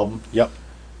Pepper album. Yep.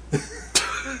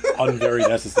 Very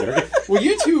necessary. Well,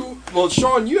 you two... Well,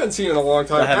 Sean, you hadn't seen it in a long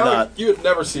time. I have not. You had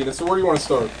never seen it, so where do you want to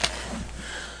start?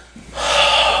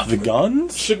 The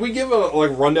guns? Should we give a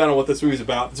rundown on what this movie's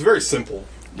about? It's very simple.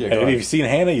 Yeah, if you've seen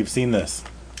Hannah, you've seen this.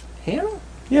 Hannah?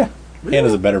 Yeah. Really?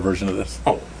 Hannah's a better version of this.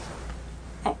 Oh.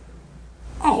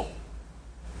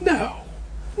 No.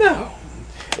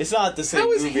 It's not the same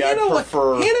How is movie. Hannah? I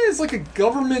prefer... Hannah is like a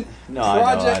government I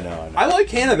project. know. I like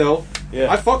Hannah, though.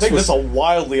 Yeah. I think this is a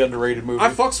wildly underrated movie. I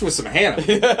fucks with some Hannah.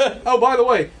 Oh, by the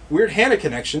way, weird Hannah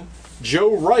connection.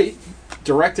 Joe Wright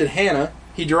directed Hannah.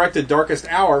 He directed Darkest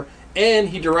Hour, and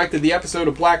he directed the episode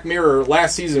of Black Mirror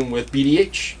last season with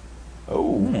BDH.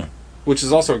 Oh. Which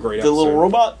is also a great episode. The little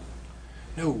robot?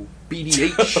 No,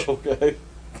 BDH. Okay.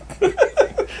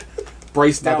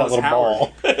 Bryce Not Dallas that little Howard.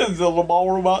 ball. The little ball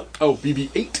robot? Oh,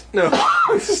 BB-8? No.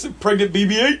 Pregnant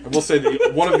BB-8? I will say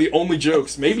one of the only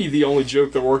jokes, maybe the only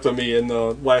joke that worked on me in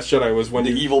The Last Jedi was when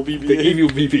The evil BB-8? The evil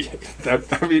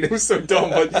BB-8. It was so dumb,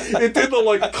 but it did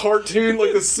the cartoon,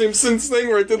 the Simpsons thing,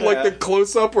 where it did the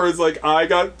close-up where his eye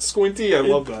got squinty. I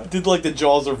love that. Did the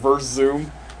Jaws reverse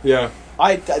zoom? Yeah.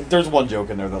 There's one joke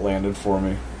in there that landed for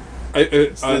me.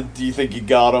 Do you think you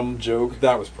got him joke?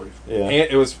 That was pretty funny. Yeah.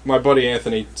 It was my buddy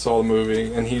Anthony saw the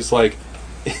movie, and he's like,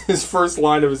 his first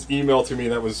line of his email to me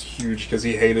that was huge because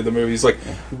he hated the movie. He's like,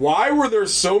 "Why were there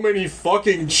so many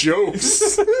fucking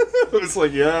jokes?" I was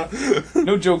like, "Yeah,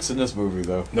 no jokes in this movie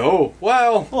though." No.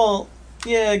 Well,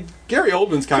 yeah. Gary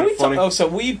Oldman's kind of funny. So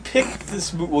we picked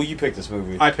this movie. Well, you picked this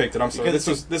movie. I picked it. I'm sorry. This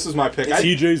was my pick.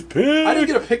 TJ's pick. I didn't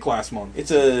get a pick last month.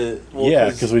 It's a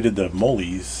because we did the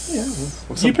Mollies.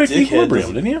 Yeah. You picked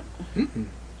Equilibrium, didn't you? Mm-mm.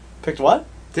 Picked what?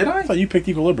 Did I? I thought you picked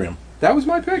Equilibrium. That was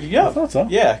my pick? Yeah. I thought so.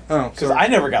 Yeah. Oh, because I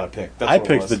never got a pick. That's I what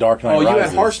picked The Dark Knight Rises. You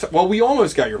Rises. had harsh... Well, we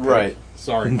almost got your pick. Right.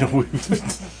 Sorry. No,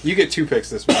 you get 2 picks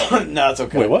this week. No, it's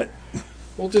okay. Wait, what?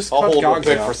 We'll just I'll cut hold Gogs a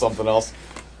pick out. for something else.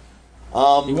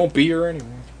 He won't be here anyway.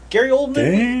 Gary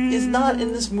Oldman is not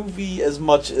in this movie as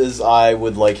much as I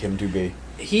would like him to be.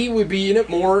 He would be in it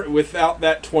more without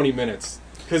that 20 minutes.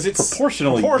 Because it's...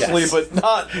 Proportionally, yes. but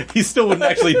not... He still wouldn't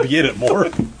actually be in it more.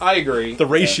 I agree. The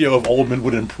ratio of Oldman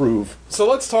would improve. So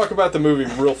let's talk about the movie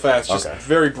real fast, just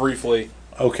very briefly.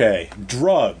 Okay.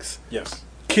 Drugs. Yes.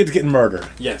 Kids getting murdered.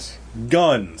 Yes.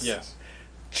 Guns. Yes.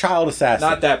 child assassin.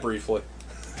 Not that briefly.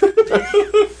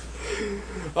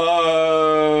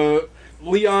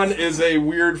 Leon is a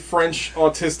weird French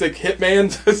autistic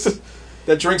hitman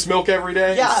that drinks milk every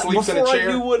day and sleeps in a chair. Before I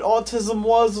knew what autism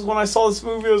was when I saw this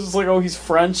movie, I was just like, oh, he's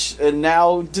French, and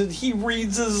now he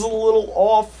reads as a little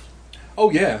off.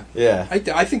 Oh, yeah. Yeah. I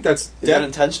think that's... Is that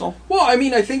intentional? Well, I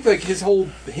mean, I think like his whole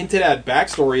hinted at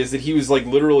backstory is that he was like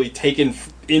literally taken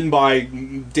in by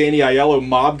Danny Aiello,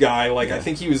 mob guy. Like, I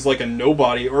think he was like a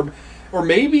nobody. Or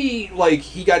maybe like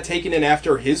he got taken in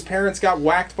after his parents got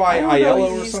whacked by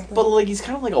Aiello or something. But like he's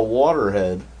kind of like a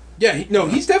waterhead. Yeah,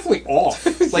 he's definitely off.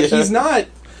 Like he's not.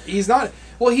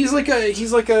 Well, he's like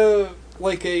a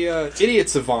idiot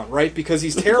savant, right? Because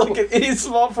he's terrible. Like an idiot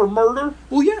savant for murder?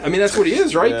 Well, yeah. I mean, that's what he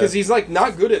is, right? Because he's like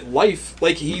not good at life.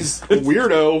 Like he's a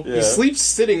weirdo. He sleeps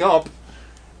sitting up.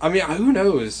 I mean, who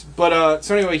knows? But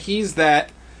so anyway, he's that.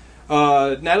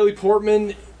 Natalie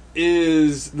Portman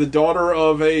is the daughter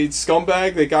of a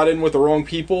scumbag that got in with the wrong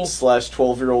people. /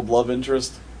 12-year-old love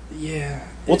interest. Yeah.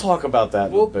 We'll talk about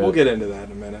that in a bit. We'll get into that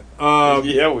in a minute.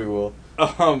 Yeah, we will.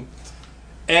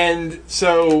 And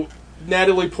so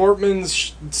Natalie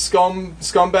Portman's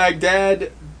scumbag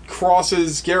dad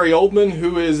crosses Gary Oldman,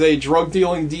 who is a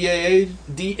drug-dealing DAA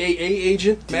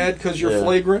agent, mad because you're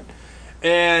flagrant.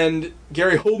 And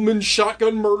Gary Oldman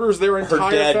shotgun murders their entire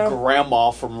family. Her dad,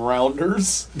 Grandma from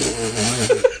Rounders.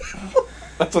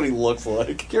 That's what he looks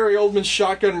like. Gary Oldman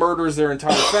shotgun murders their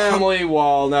entire family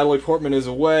while Natalie Portman is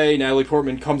away. Natalie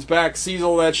Portman comes back, sees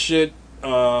all that shit,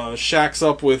 shacks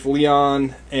up with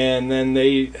Leon, and then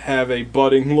they have a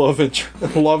budding love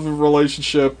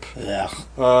relationship.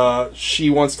 Yeah.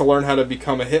 She wants to learn how to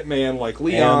become a hitman like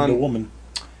Leon. And a woman.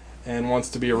 And wants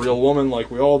to be a real woman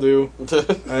like we all do.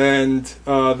 And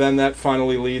then that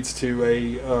finally leads to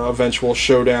a eventual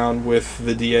showdown with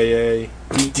the DAA.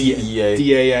 The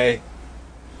DA.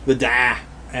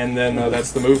 And then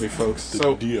that's the movie, folks.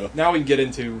 So now we can get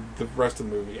into the rest of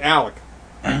the movie. Alec,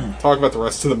 talk about the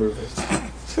rest of the movie.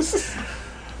 This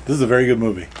is a very good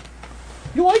movie.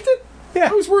 You liked it? Yeah.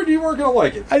 I was worried you weren't going to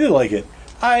like it. I did like it.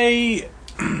 I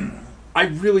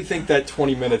really think that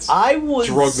 20 minutes drugged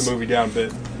the movie down a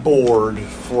bit. Bored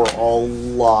for a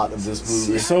lot of this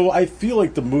movie. So I feel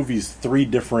like the movie's 3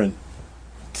 different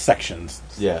sections.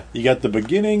 Yeah. You got the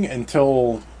beginning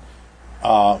until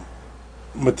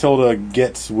Matilda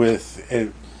gets with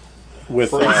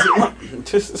Leon.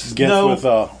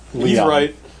 He's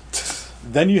right.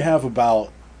 Then you have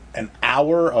about an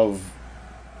hour of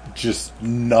just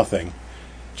nothing.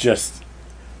 Just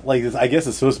like I guess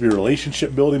it's supposed to be a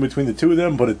relationship building between the two of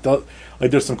them, but it does. Like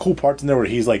there's some cool parts in there where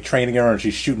he's like training her and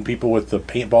she's shooting people with the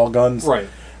paintball guns. Right.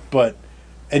 But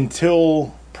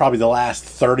until probably the last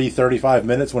 35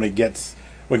 minutes when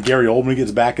Gary Oldman gets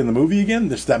back in the movie again,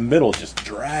 that middle just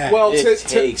drags. Well,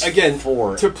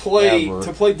 to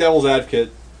play devil's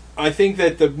advocate, I think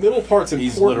that the middle part's important.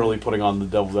 He's literally putting on the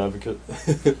devil's advocate.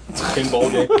 It's a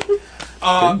pinball game.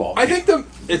 I think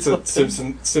it's a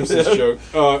Simpsons joke.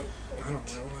 I don't know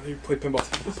how you play pinball.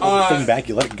 Pull the thing back,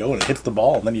 you let it go, and it hits the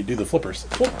ball, and then you do the flippers.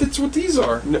 Well, that's what these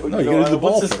are. No, you gotta do the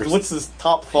ball first. What's this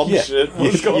top thumb shit?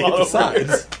 What's going on over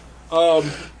here?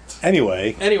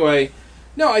 Anyway,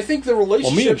 no, I think the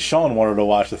relationship... Well, me and Sean wanted to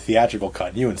watch the theatrical cut,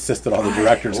 and you insisted on the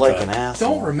director's cut. Like an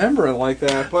asshole. Don't remember it like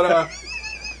that, but...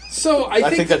 So I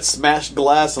think that smashed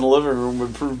glass in the living room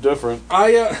would prove different.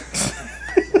 I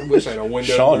wish I had a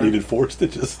window. Sean needed 4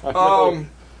 stitches.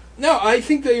 No, I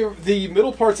think the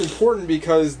middle part's important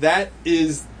because that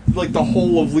is like the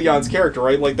whole of Leon's character,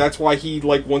 right? Like that's why he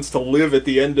like wants to live at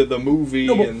the end of the movie.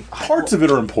 No, but parts of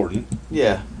it are important.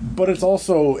 Yeah, but it's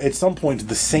also at some point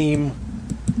the same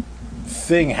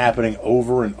thing happening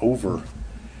over and over.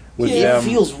 With them. It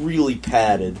feels really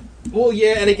padded. Well,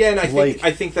 yeah, and again, I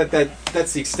think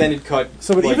that's the extended cut.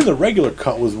 So, but even the regular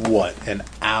cut was what, an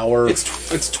hour?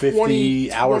 It's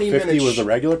 20 hour 50 was the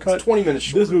regular cut. It's 20 minutes.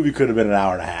 Shorter. This movie could have been an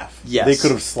hour and a half. Yes, they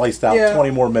could have sliced out 20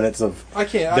 more minutes of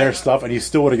their stuff, and you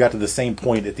still would have got to the same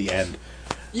point at the end.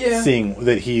 Yeah, seeing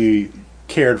that he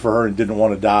cared for her and didn't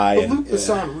want to die. But Luc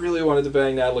Besson really wanted to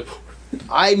bang Natalie Portman.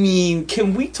 I mean,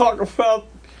 can we talk about?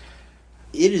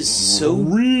 It is so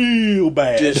real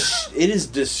bad. It is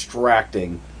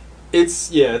distracting.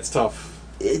 It's tough.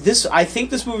 I think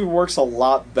this movie works a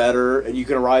lot better, and you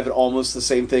can arrive at almost the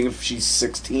same thing if she's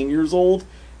 16 years old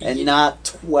and not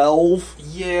 12.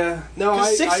 Yeah, no,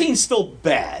 16's still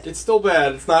bad. It's still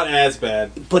bad. It's not as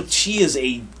bad, but she is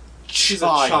a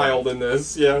child in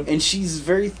this. Yeah, and she's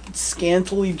very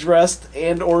scantily dressed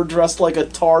or dressed like a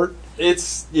tart.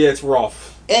 It's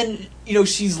rough, and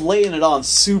she's laying it on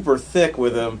super thick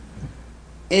with him.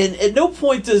 And at no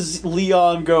point does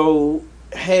Leon go,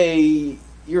 hey,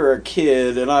 you're a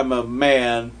kid and I'm a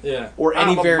man. Yeah. Or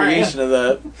any variation of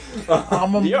that.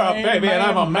 I'm a You're a baby and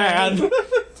I'm a man.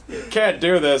 Can't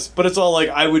do this. But it's all like,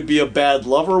 I would be a bad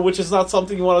lover, which is not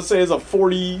something you want to say as a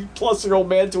 40-plus-year-old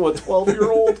man to a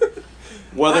 12-year-old.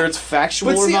 Whether it's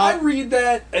factual or not. I read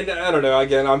that, and I don't know,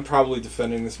 again, I'm probably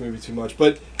defending this movie too much,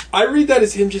 but I read that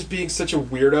as him just being such a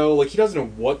weirdo. Like, he doesn't know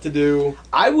what to do.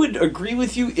 I would agree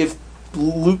with you if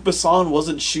Luc Besson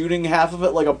wasn't shooting half of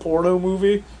it like a porno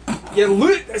movie. Yeah,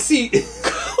 see,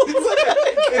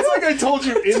 it's like I told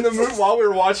you in the movie while we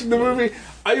were watching the movie.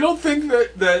 I don't think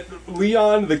that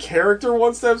Leon, the character,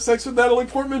 wants to have sex with Natalie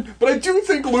Portman, but I do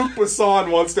think Luc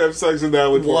Besson wants to have sex with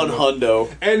Natalie Portman.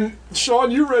 100. And Sean,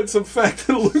 you read some fact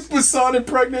that Luc Besson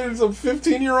impregnated some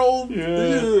 15-year-old. Yeah,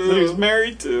 that he was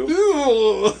married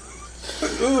to.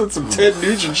 Some Ted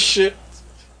Nugent shit.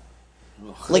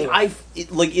 Like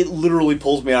it literally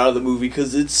pulls me out of the movie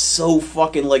because it's so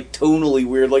fucking like tonally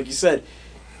weird. Like you said,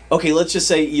 okay, let's just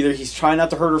say either he's trying not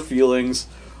to hurt her feelings,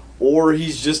 or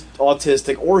he's just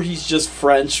autistic, or he's just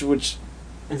French, which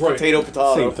potato.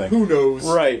 Same thing. Who knows?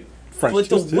 Right. French but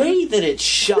the way that it's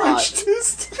shot,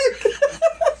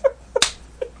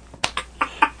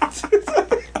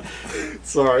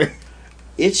 sorry.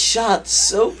 It's shot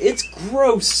so... It's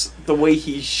gross the way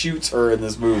he shoots her in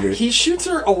this movie. He shoots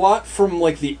her a lot from,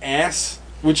 like, the ass,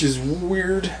 which is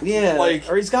weird. Yeah. Like,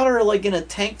 or he's got her, like, in a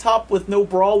tank top with no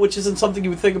bra, which isn't something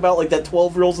you would think about, like, that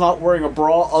 12-year-old's not wearing a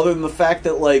bra, other than the fact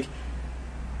that, like,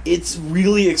 it's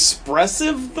really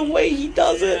expressive the way he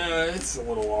does it. Yeah, it's a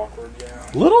little awkward, yeah.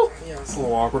 Little? Yeah, it's a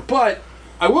little awkward. But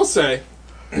I will say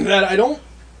that I don't...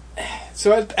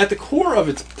 So at the core of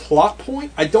its plot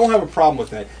point, I don't have a problem with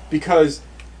that. Because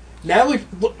Natalie...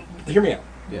 Look, hear me out.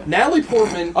 Yeah. Natalie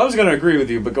Portman... I was going to agree with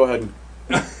you, but go ahead.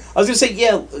 I was going to say,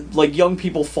 yeah, like, young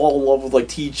people fall in love with, like,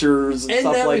 teachers and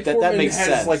stuff Natalie like that. Portman That makes has,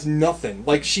 sense. like, nothing.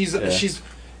 Like, she's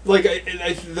like,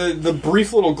 the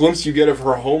brief little glimpse you get of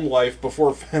her home life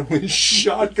before her family is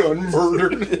shotgun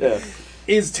murdered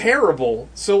is terrible.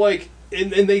 So, like...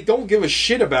 And they don't give a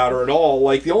shit about her at all.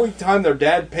 Like, the only time their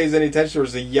dad pays any attention to her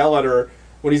is to yell at her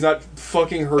when he's not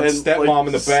fucking her stepmom, like,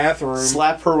 in the bathroom.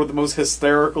 Slap her with the most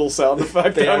hysterical sound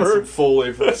effect they ever. Had some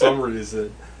Foley for some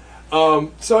reason.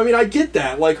 So, I mean, I get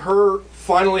that. Like, her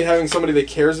finally having somebody that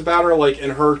cares about her, like,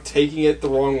 and her taking it the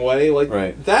wrong way.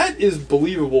 Like, that is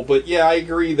believable. But, yeah, I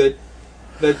agree that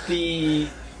the...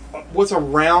 what's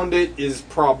around it is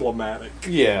problematic.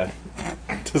 Yeah.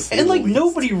 And, like,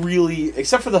 nobody really,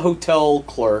 except for the hotel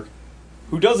clerk,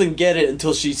 who doesn't get it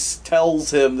until she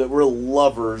tells him that we're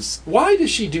lovers. Why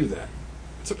does she do that?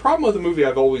 It's a problem with the movie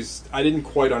I didn't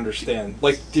quite understand.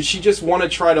 Like, did she just want to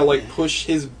try to, like, push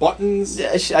his buttons?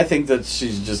 Yeah, I think that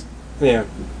she's just... Yeah.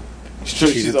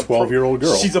 She's a 12-year-old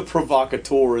girl. She's a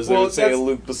provocateur, as they would say in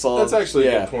Luc Besson. That's actually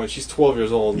a good point. She's 12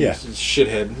 years old. Yeah. She's a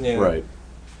shithead. Yeah. Right.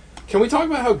 Can we talk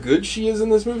about how good she is in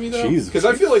this movie, though? Because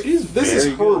I feel like this is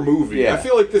her good. movie. Yeah. I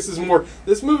feel like this is more...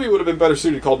 This movie would have been better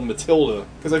suited called Matilda.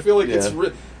 Because I feel like it's...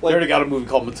 They already got a movie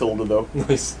called Matilda, though.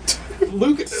 Nice.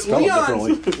 Leon is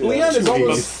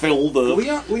almost... Matilda.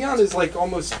 Leon is, like,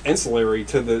 almost ancillary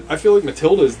to the... I feel like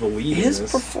Matilda is the lead in His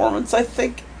this. performance, I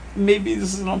think, maybe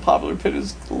this is an unpopular opinion,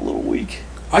 is a little weak.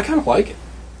 I kind of like it.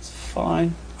 It's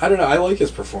fine. I don't know. I like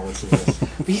his performance in this.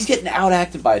 But he's getting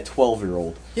outacted by a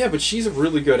 12-year-old. Yeah, but she's a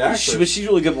really good actress. But she's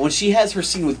really good. But when she has her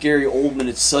scene with Gary Oldman,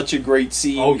 it's such a great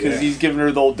scene because he's giving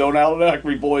her the old "Don't outact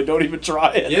me, boy, don't even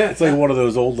try it." Yeah, it's like one of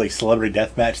those old like celebrity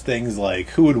deathmatch things. Like,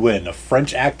 who would win, a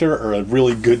French actor or a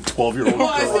really good 12-year-old girl?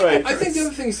 I think the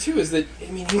other things too is that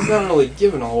he's not really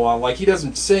given a whole lot. Like, he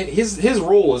doesn't say his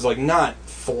role is like not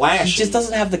flashy. He just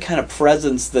doesn't have the kind of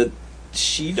presence that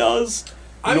she does.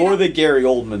 Nor that Gary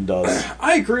Oldman does.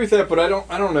 I agree with that, but I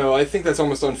don't know. I think that's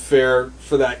almost unfair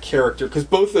for that character because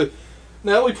both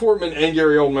Natalie Portman and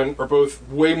Gary Oldman are both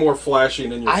way more flashy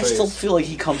and in your face. I still feel like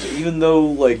he comes, even though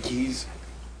like he's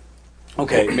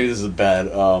okay. Maybe this is a bad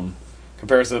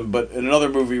comparison, but in another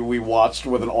movie we watched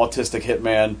with an autistic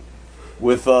hitman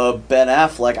with Ben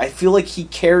Affleck, I feel like he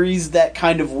carries that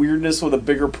kind of weirdness with a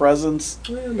bigger presence.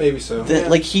 Yeah, maybe so.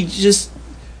 Like he just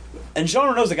and Jean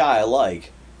Reno's a guy I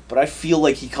like. But I feel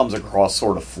like he comes across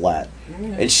sort of flat,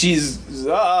 and she's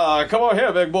come on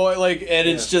here, big boy. Like, and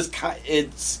it's just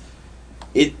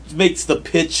it makes the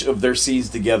pitch of their scenes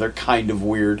together kind of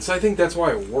weird. So I think that's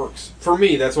why it works for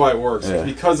me. That's why it works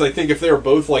because I think if they were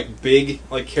both like big,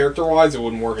 like character wise, it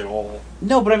wouldn't work at all.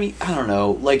 No, but I mean, I don't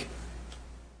know, like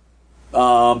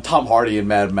Tom Hardy in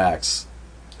Mad Max.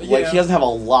 Like, he doesn't have a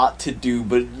lot to do,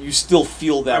 but you still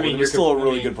feel that. It's still a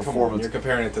really good performance. You're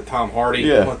comparing it to Tom Hardy.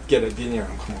 Yeah. Let's get it.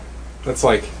 Come on. That's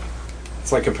like...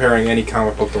 It's like comparing any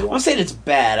comic book to I'm one. not saying it's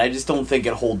bad. I just don't think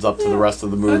it holds up to the rest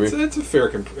of the movie. That's a fair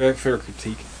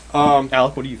critique.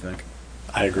 Alec, what do you think?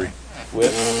 I agree.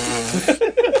 With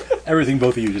Everything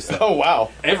both of you just said. Oh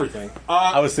wow, everything.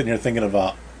 I was sitting here thinking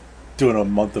about doing a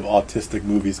month of autistic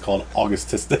movies called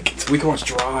Augustistic. We can watch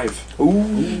Drive.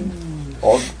 Ooh.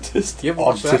 Autistic. You ever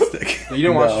watch that? Autistic. You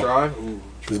didn't watch No. Drive? Ooh.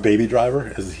 Is Baby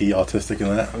Driver? Is he autistic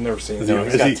in that? I've never seen Is it. he, No,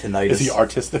 he's is got he, tinnitus. Is he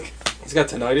artistic? He's got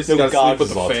tinnitus. No, He's got to God sleep with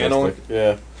is the fan on.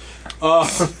 autistic.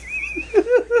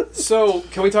 Yeah. So,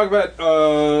 can we talk about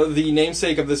the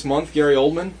namesake of this month, Gary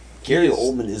Oldman? Gary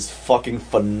Oldman is fucking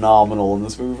phenomenal in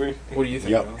this movie. What do you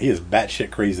think? Yep, he is batshit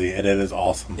crazy, and it is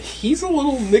awesome. He's a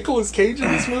little Nicolas Cage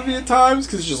in this movie at times,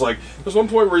 because it's just like, there's one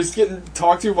point where he's getting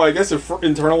talked to by, I guess,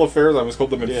 internal affairs. I almost called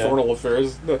them infernal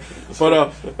affairs. But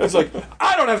it's like,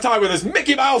 I don't have time with this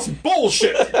Mickey Mouse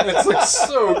bullshit! And it's like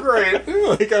so great.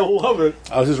 Like, I love it.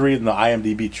 I was just reading the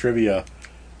IMDb trivia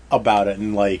about it,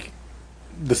 and like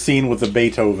the scene with the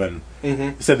Beethoven.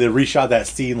 Mm-hmm. Said they reshot that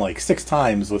scene like 6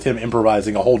 times with him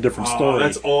improvising a whole different story.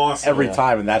 That's awesome. Every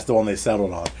time, and that's the one they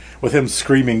settled on. With him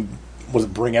screaming, was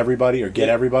it "Bring everybody" or "Get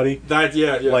everybody"? That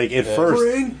Like at first,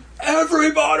 bring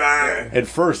everybody. At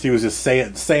first, he was just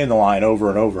saying the line over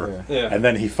and over, and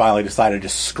then he finally decided to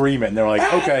just scream it, and they're like,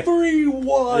 "Okay,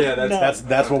 everyone." Yeah,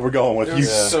 that's what we're going with." It You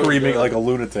was so screaming good. like a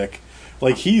lunatic,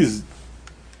 like he's.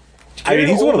 I mean,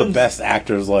 he's one of the best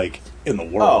actors like in the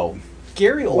world. Oh,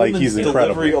 Gary Like, Oldman's he's delivery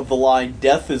incredible. of the line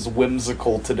 "Death is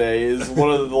whimsical" today is one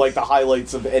of the, like the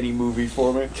highlights of any movie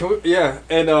for me. Can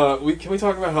we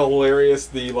talk about how hilarious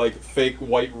the like fake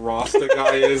white Rasta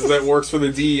guy is that works for the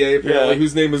DEA apparently,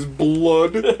 whose name is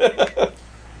Blood.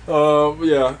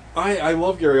 I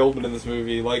love Gary Oldman in this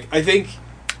movie. Like, I think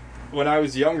when I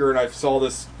was younger and I saw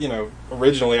this,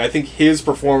 originally, I think his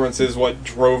performance is what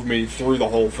drove me through the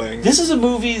whole thing. This is a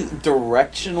movie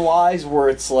direction-wise where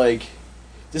it's like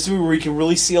this movie where you can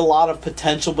really see a lot of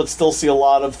potential, but still see a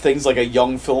lot of things like a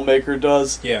young filmmaker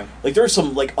does. Yeah. Like there's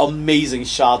some like amazing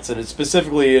shots in it,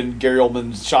 specifically in Gary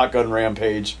Oldman's Shotgun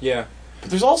Rampage. Yeah. But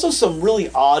there's also some really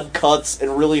odd cuts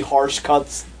and really harsh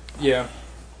cuts. Yeah.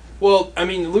 Well, I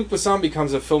mean, Luc Besson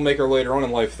becomes a filmmaker later on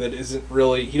in life that isn't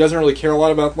really... He doesn't really care a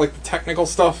lot about, like, the technical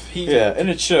stuff. Yeah, and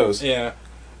it shows. Yeah.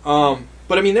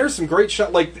 But, I mean, there's some great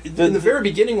shots. Like, in the very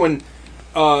beginning when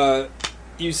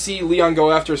you see Leon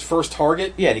go after his first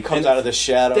target... Yeah, and he comes out of the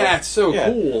shadow. That's so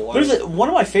cool. There's one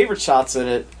of my favorite shots in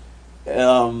it,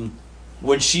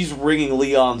 when she's ringing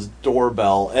Leon's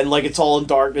doorbell, and, like, it's all in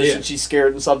darkness, and she's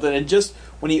scared and something, and just...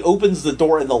 When he opens the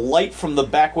door and the light from the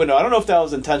back window, I don't know if that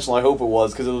was intentional, I hope it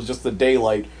was, because it was just the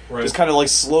daylight, just kind of like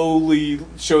slowly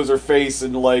shows her face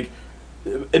and like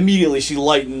immediately she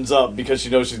lightens up because she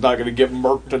knows she's not going to get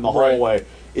murked in the hallway.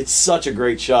 It's such a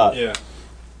great shot. Yeah.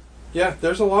 Yeah,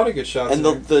 there's a lot of good shots. And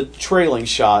the trailing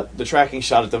shot, the tracking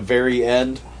shot at the very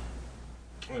end.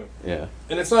 Yeah.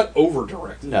 And it's not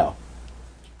over-directed. No.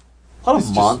 A lot of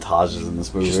montages in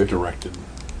this movie. Just directed.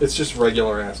 It's just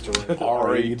regular ass directed.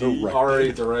 Already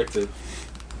directed.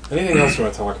 Anything else you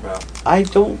want to talk about? I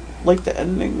don't like the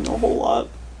ending a whole lot.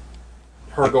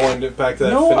 Her going back to that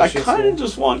No, I finishing kind of school?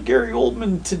 just want Gary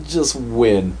Oldman to just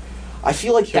win. I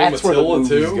feel like Kill that's where the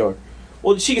Matilda, movie's too? going.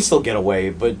 Well, she can still get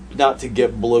away, but not to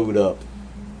get blowed up.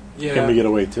 Yeah. Can we get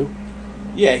away too?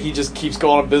 Yeah, he just keeps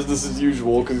going on business as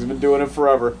usual because he's been doing it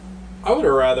forever. I would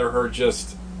have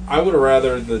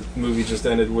rather the movie just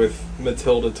ended with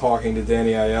Matilda talking to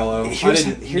Danny Aiello. I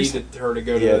didn't need her to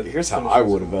go to the... Here's how I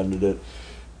would have ended it.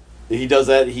 He does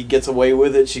that, he gets away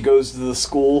with it, she goes to the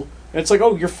school, and it's like,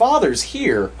 oh, your father's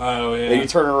here. Oh, yeah. And you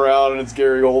turn around and it's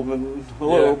Gary Oldman.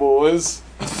 Hello, boys.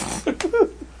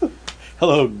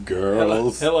 Hello,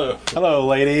 girls. Hello,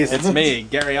 ladies. It's me,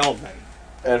 Gary Oldman.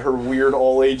 At her weird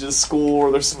all-ages school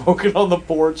where they're smoking on the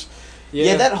porch.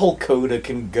 Yeah, that whole coda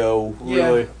can go,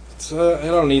 really. Yeah. I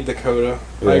don't need the coda.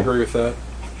 Yeah. I agree with that.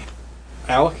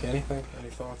 Alec, anything? Any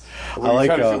thoughts? What do you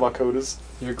kind of feel about codas?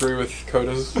 You agree with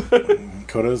codas?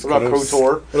 Kodos. What about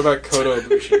KOTOR? What about Kota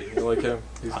Ibushi? You like him?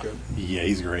 He's good. Yeah,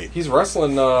 he's great. He's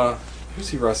wrestling, who's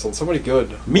he wrestling? Somebody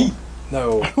good. Me.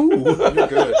 No. You're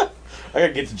good. I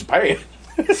gotta get to Japan.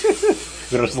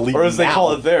 Better just leave Or as they now.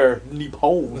 call it there,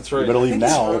 Nippon. That's right. You better leave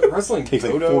now. Wrestling Takes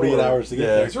like Goto 48 or- hours to get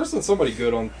Yeah. there. He's wrestling somebody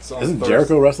good on Isn't Thursday.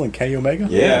 Jericho wrestling Kenny Omega?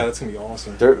 Yeah, that's gonna be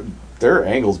awesome. Their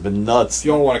angle's been nuts. If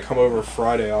you all want to come over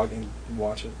Friday, I can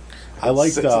watch it. I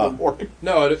liked 6 in the morning.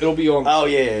 No, it'll be on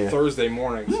yeah. Thursday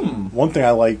mornings. One thing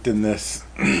I liked in this,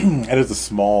 and it's a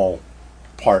small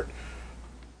part,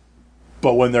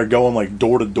 but when they're going like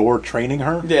door to door training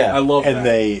her, Yeah. I love and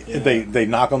that. they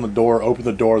knock on the door, open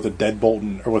the door with a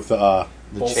deadbolt or with the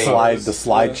chain.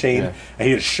 slide Yeah. chain, and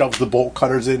he just shoves the bolt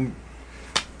cutters in,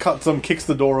 cuts them, kicks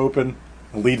the door open,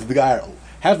 leads the guy,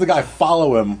 has the guy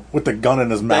follow him with the gun in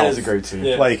his mouth. That is a great scene.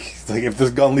 Yeah. Like if this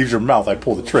gun leaves your mouth, I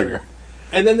pull the trigger.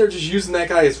 And then they're just using that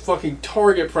guy as fucking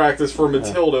target practice for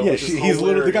Matilda. Yeah, which is he's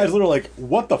literally the guy's literally like,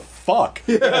 "What the fuck?"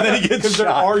 And then he gets Because they're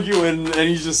shot. arguing, and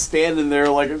he's just standing there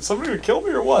like, "Is somebody gonna kill me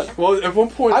or what?" Well, at one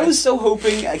point, I was so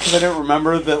hoping, because I didn't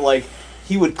remember, that like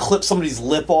he would clip somebody's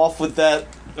lip off with that.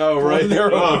 Oh, right. When they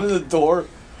were opening the door.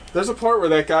 There's a part where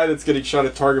that guy that's getting shot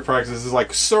at target practice is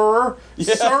like, "Sir,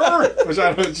 sir," which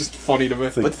I don't know, it's just funny to me.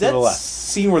 But that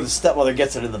scene where the stepmother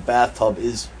gets it in the bathtub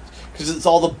is because it's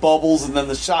all the bubbles and then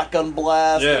the shotgun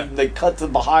blast. Yeah. And they cut to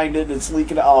behind it and it's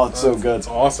leaking out. Oh, it's so good. It's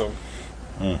awesome.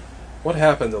 What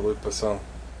happened to Luc Besson?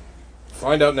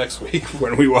 Find out next week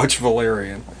when we watch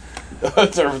Valerian.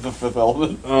 Terror of the Fifth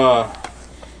Element.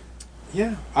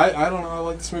 Yeah, I don't know. I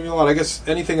like this movie a lot. I guess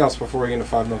anything else before we get into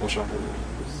Five Knuckle Shuffle?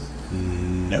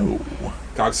 No.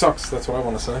 Gog sucks. That's what I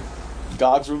want to say.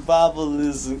 Gog's revival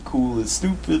isn't cool, it's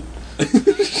stupid.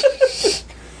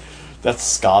 That's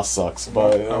Ska Sucks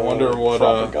by I wonder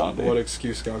Propaganda. what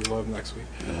excuse Gog will have next week.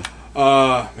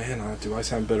 Yeah. Man, do I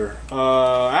sound bitter?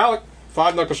 Alec,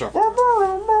 Five Knuckle Shuffle.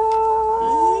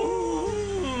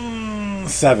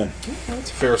 7. That's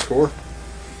a fair score.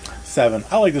 7.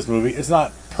 I like this movie. It's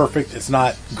not perfect. It's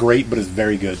not great, but it's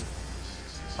very good.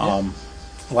 A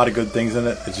lot of good things in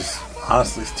it. It's just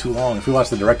honestly, it's too long. If we watched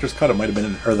the director's cut, it might have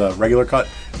been, or the regular cut,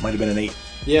 it might have been an 8.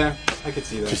 Yeah, I could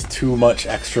see that. Just too much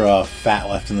extra fat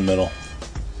left in the middle.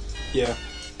 Yeah,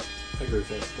 I agree with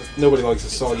that. Nobody likes a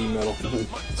soggy metal.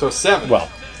 So 7. Well,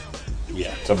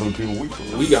 yeah. Some of the people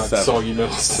We got 7. soggy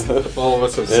metals. All of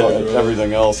us have soggy metals.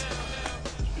 Everything else.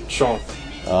 Sean.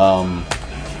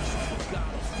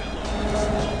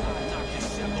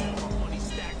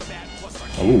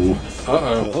 Ooh.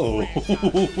 Uh-oh.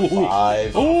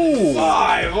 5. Ooh.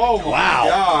 5. Oh, my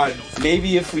God.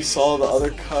 Maybe if we saw the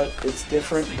other cut, it's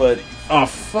different, but A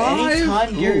 5?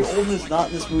 anytime Gary Oldman's not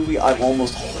in this movie, I'm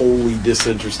almost wholly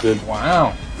disinterested.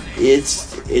 Wow.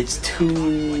 It's too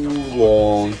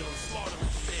long.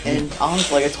 And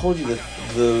honestly, like I told you,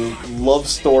 the love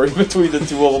story between the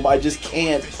two of them, I just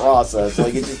can't process.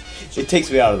 Like, it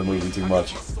takes me out of the movie too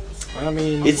much. I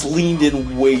mean, It's leaned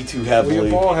in way too we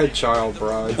heavily. have all had child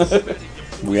brides.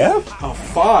 We have? Oh,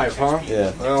 5, huh?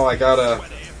 Yeah. Well, I got a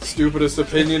stupidest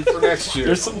opinion for next year.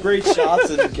 There's some great shots,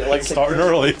 and like I said, Starting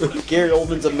early. Gary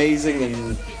Oldman's amazing,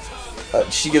 and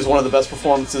she gives one of the best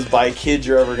performances by a kid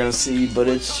you're ever going to see. But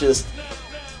it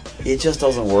just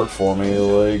doesn't work for me.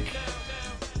 Like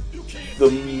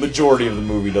the majority of the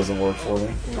movie doesn't work for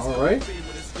me. All right.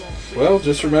 Well,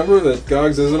 just remember that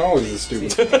Gogs isn't always a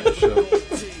stupid show.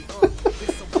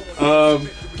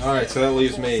 All right, so that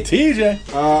leaves me.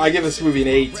 TJ. I give this movie an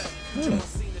 8.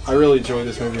 I really enjoyed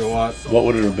this movie a lot. What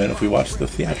would it have been if we watched the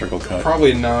theatrical cut?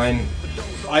 Probably a 9.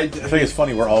 I think it's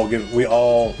funny. We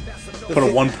all put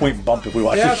a 1 point bump if we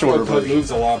watch the shorter cut version. moves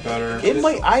a lot better. It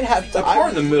might. I'd have to. The part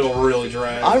in the middle really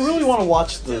drags. I really want to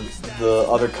watch the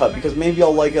other cut because maybe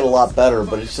I'll like it a lot better.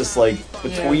 But it's just like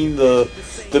between the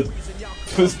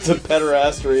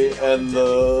pederasty and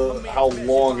the how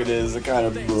long it is, it kind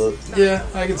of. Yeah,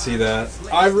 I can see that.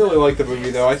 I really like the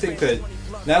movie though. I think that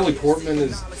Natalie Portman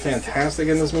is fantastic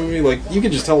in this movie. Like you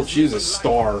can just tell she's a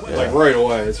star like right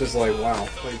away. It's just like wow,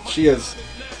 like she has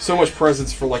so much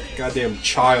presence for like a goddamn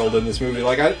child in this movie.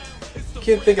 Like I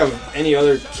can't think of any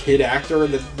other kid actor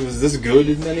that was this good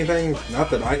in anything. Not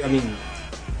that I mean,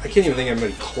 I can't even think of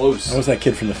anybody close. What was that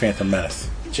kid from the Phantom Menace?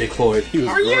 Jake Lloyd. He was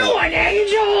great. an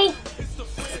angel?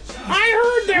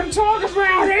 I heard them talk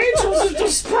about angels at the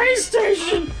space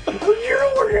station. Are you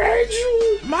an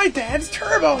angel? My dad's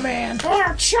Turbo Man.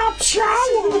 Oh, chop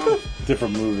chow.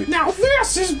 Different movie. Now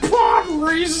this is pod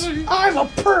racing. I'm a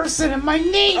person and my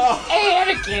name's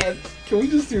Anakin. Can we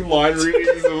just do line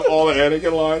readings of all the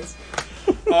Anakin lines?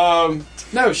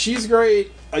 No, she's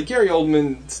great. Gary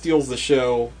Oldman steals the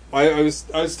show. I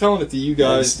was telling it to you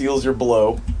guys. Steals your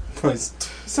blow. I was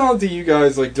telling it to you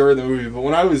guys like during the movie, but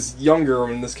when I was younger,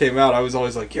 when this came out, I was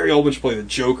always like, Gary Oldman should play the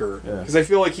Joker because I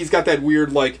feel like he's got that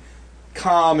weird like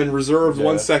calm and reserved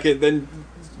 1 second, then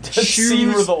That scene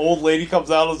where the old lady comes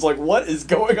out and is like, what is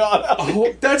going on out here?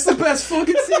 Oh, that's the best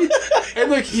fucking scene. And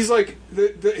like he's like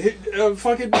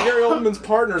fucking Gary Oldman's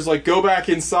partner's like, go back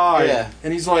inside. Yeah.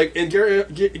 And he's like, and Gary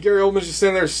Oldman's just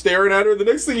standing there staring at her. The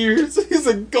next thing you hear is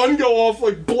a gun go off,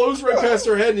 like blows right past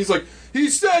her head, and he's like, he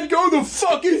said go the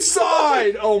fuck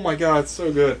inside. Oh my god, it's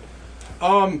so good.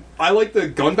 I like the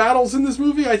gun battles in this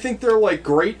movie. I think they're like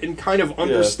great and kind of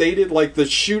understated. Like the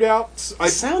shootouts,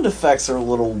 sound effects are a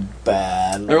little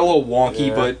bad. They're a little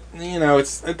wonky, but you know,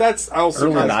 that's also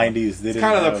early '90s. They didn't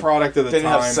kind of have, the product of the they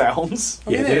time. Didn't have sounds. I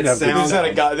mean, Yeah, they had they sound. just had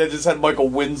a guy. They just had Michael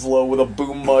Winslow with a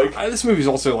boom mic. This movie's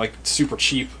also like super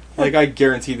cheap. Like I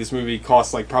guarantee this movie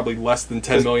costs like probably less than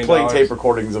 $10 million. Playing tape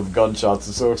recordings of gunshots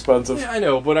is so expensive. Yeah, I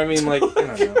know, but I mean, like, I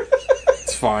don't know.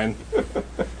 It's fine.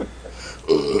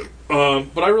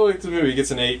 But I really like the movie. It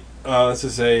gets an 8. This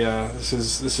is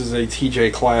a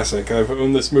TJ classic. I've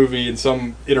owned this movie in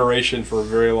some iteration for a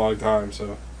very long time,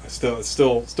 so it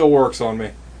still works on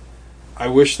me. I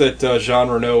wish that Jean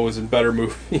Reno was in better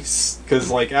movies because,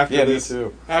 like, after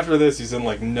this, he's in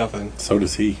like nothing. So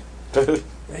does he.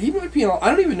 He might be. I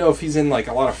don't even know if he's in like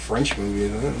a lot of French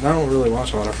movies. I don't really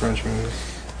watch a lot of French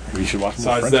movies. We should watch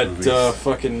more Besides French that movies.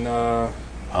 fucking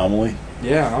Amelie.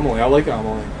 Yeah, Amelie. I like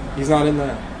Amelie. He's not in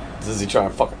that. Does he try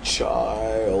and fuck a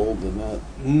child in that?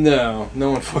 No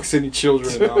one fucks any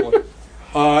children in Amelie.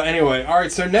 Anyway, all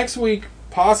right. So next week,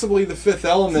 possibly The Fifth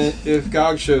Element if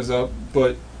Gog shows up,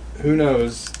 but who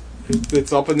knows?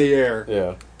 It's up in the air.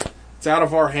 Yeah, it's out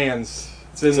of our hands.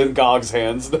 It's in Gog's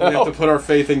hands now. We have to put our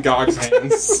faith in Gog's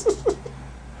hands.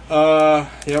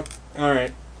 Yep. All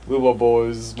right. Lube up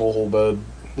boys, small whole bed.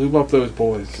 Lube up those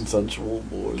boys. Consensual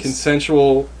boys.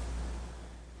 Consensual,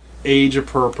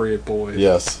 age-appropriate boys.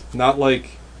 Yes. Not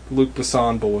like Luc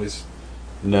Besson boys.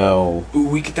 No.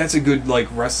 Ooh, that's a good like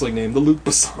wrestling name. The Luc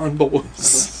Besson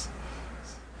boys.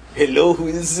 Hello, who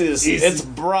is this? It's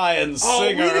Brian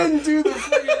Singer. We didn't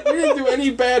do any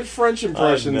bad French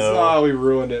impressions. Oh, we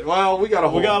ruined it. Well, we got a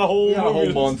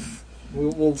whole month.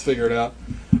 We'll figure it out.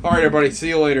 All right, everybody. See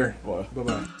you later. Bye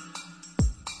bye.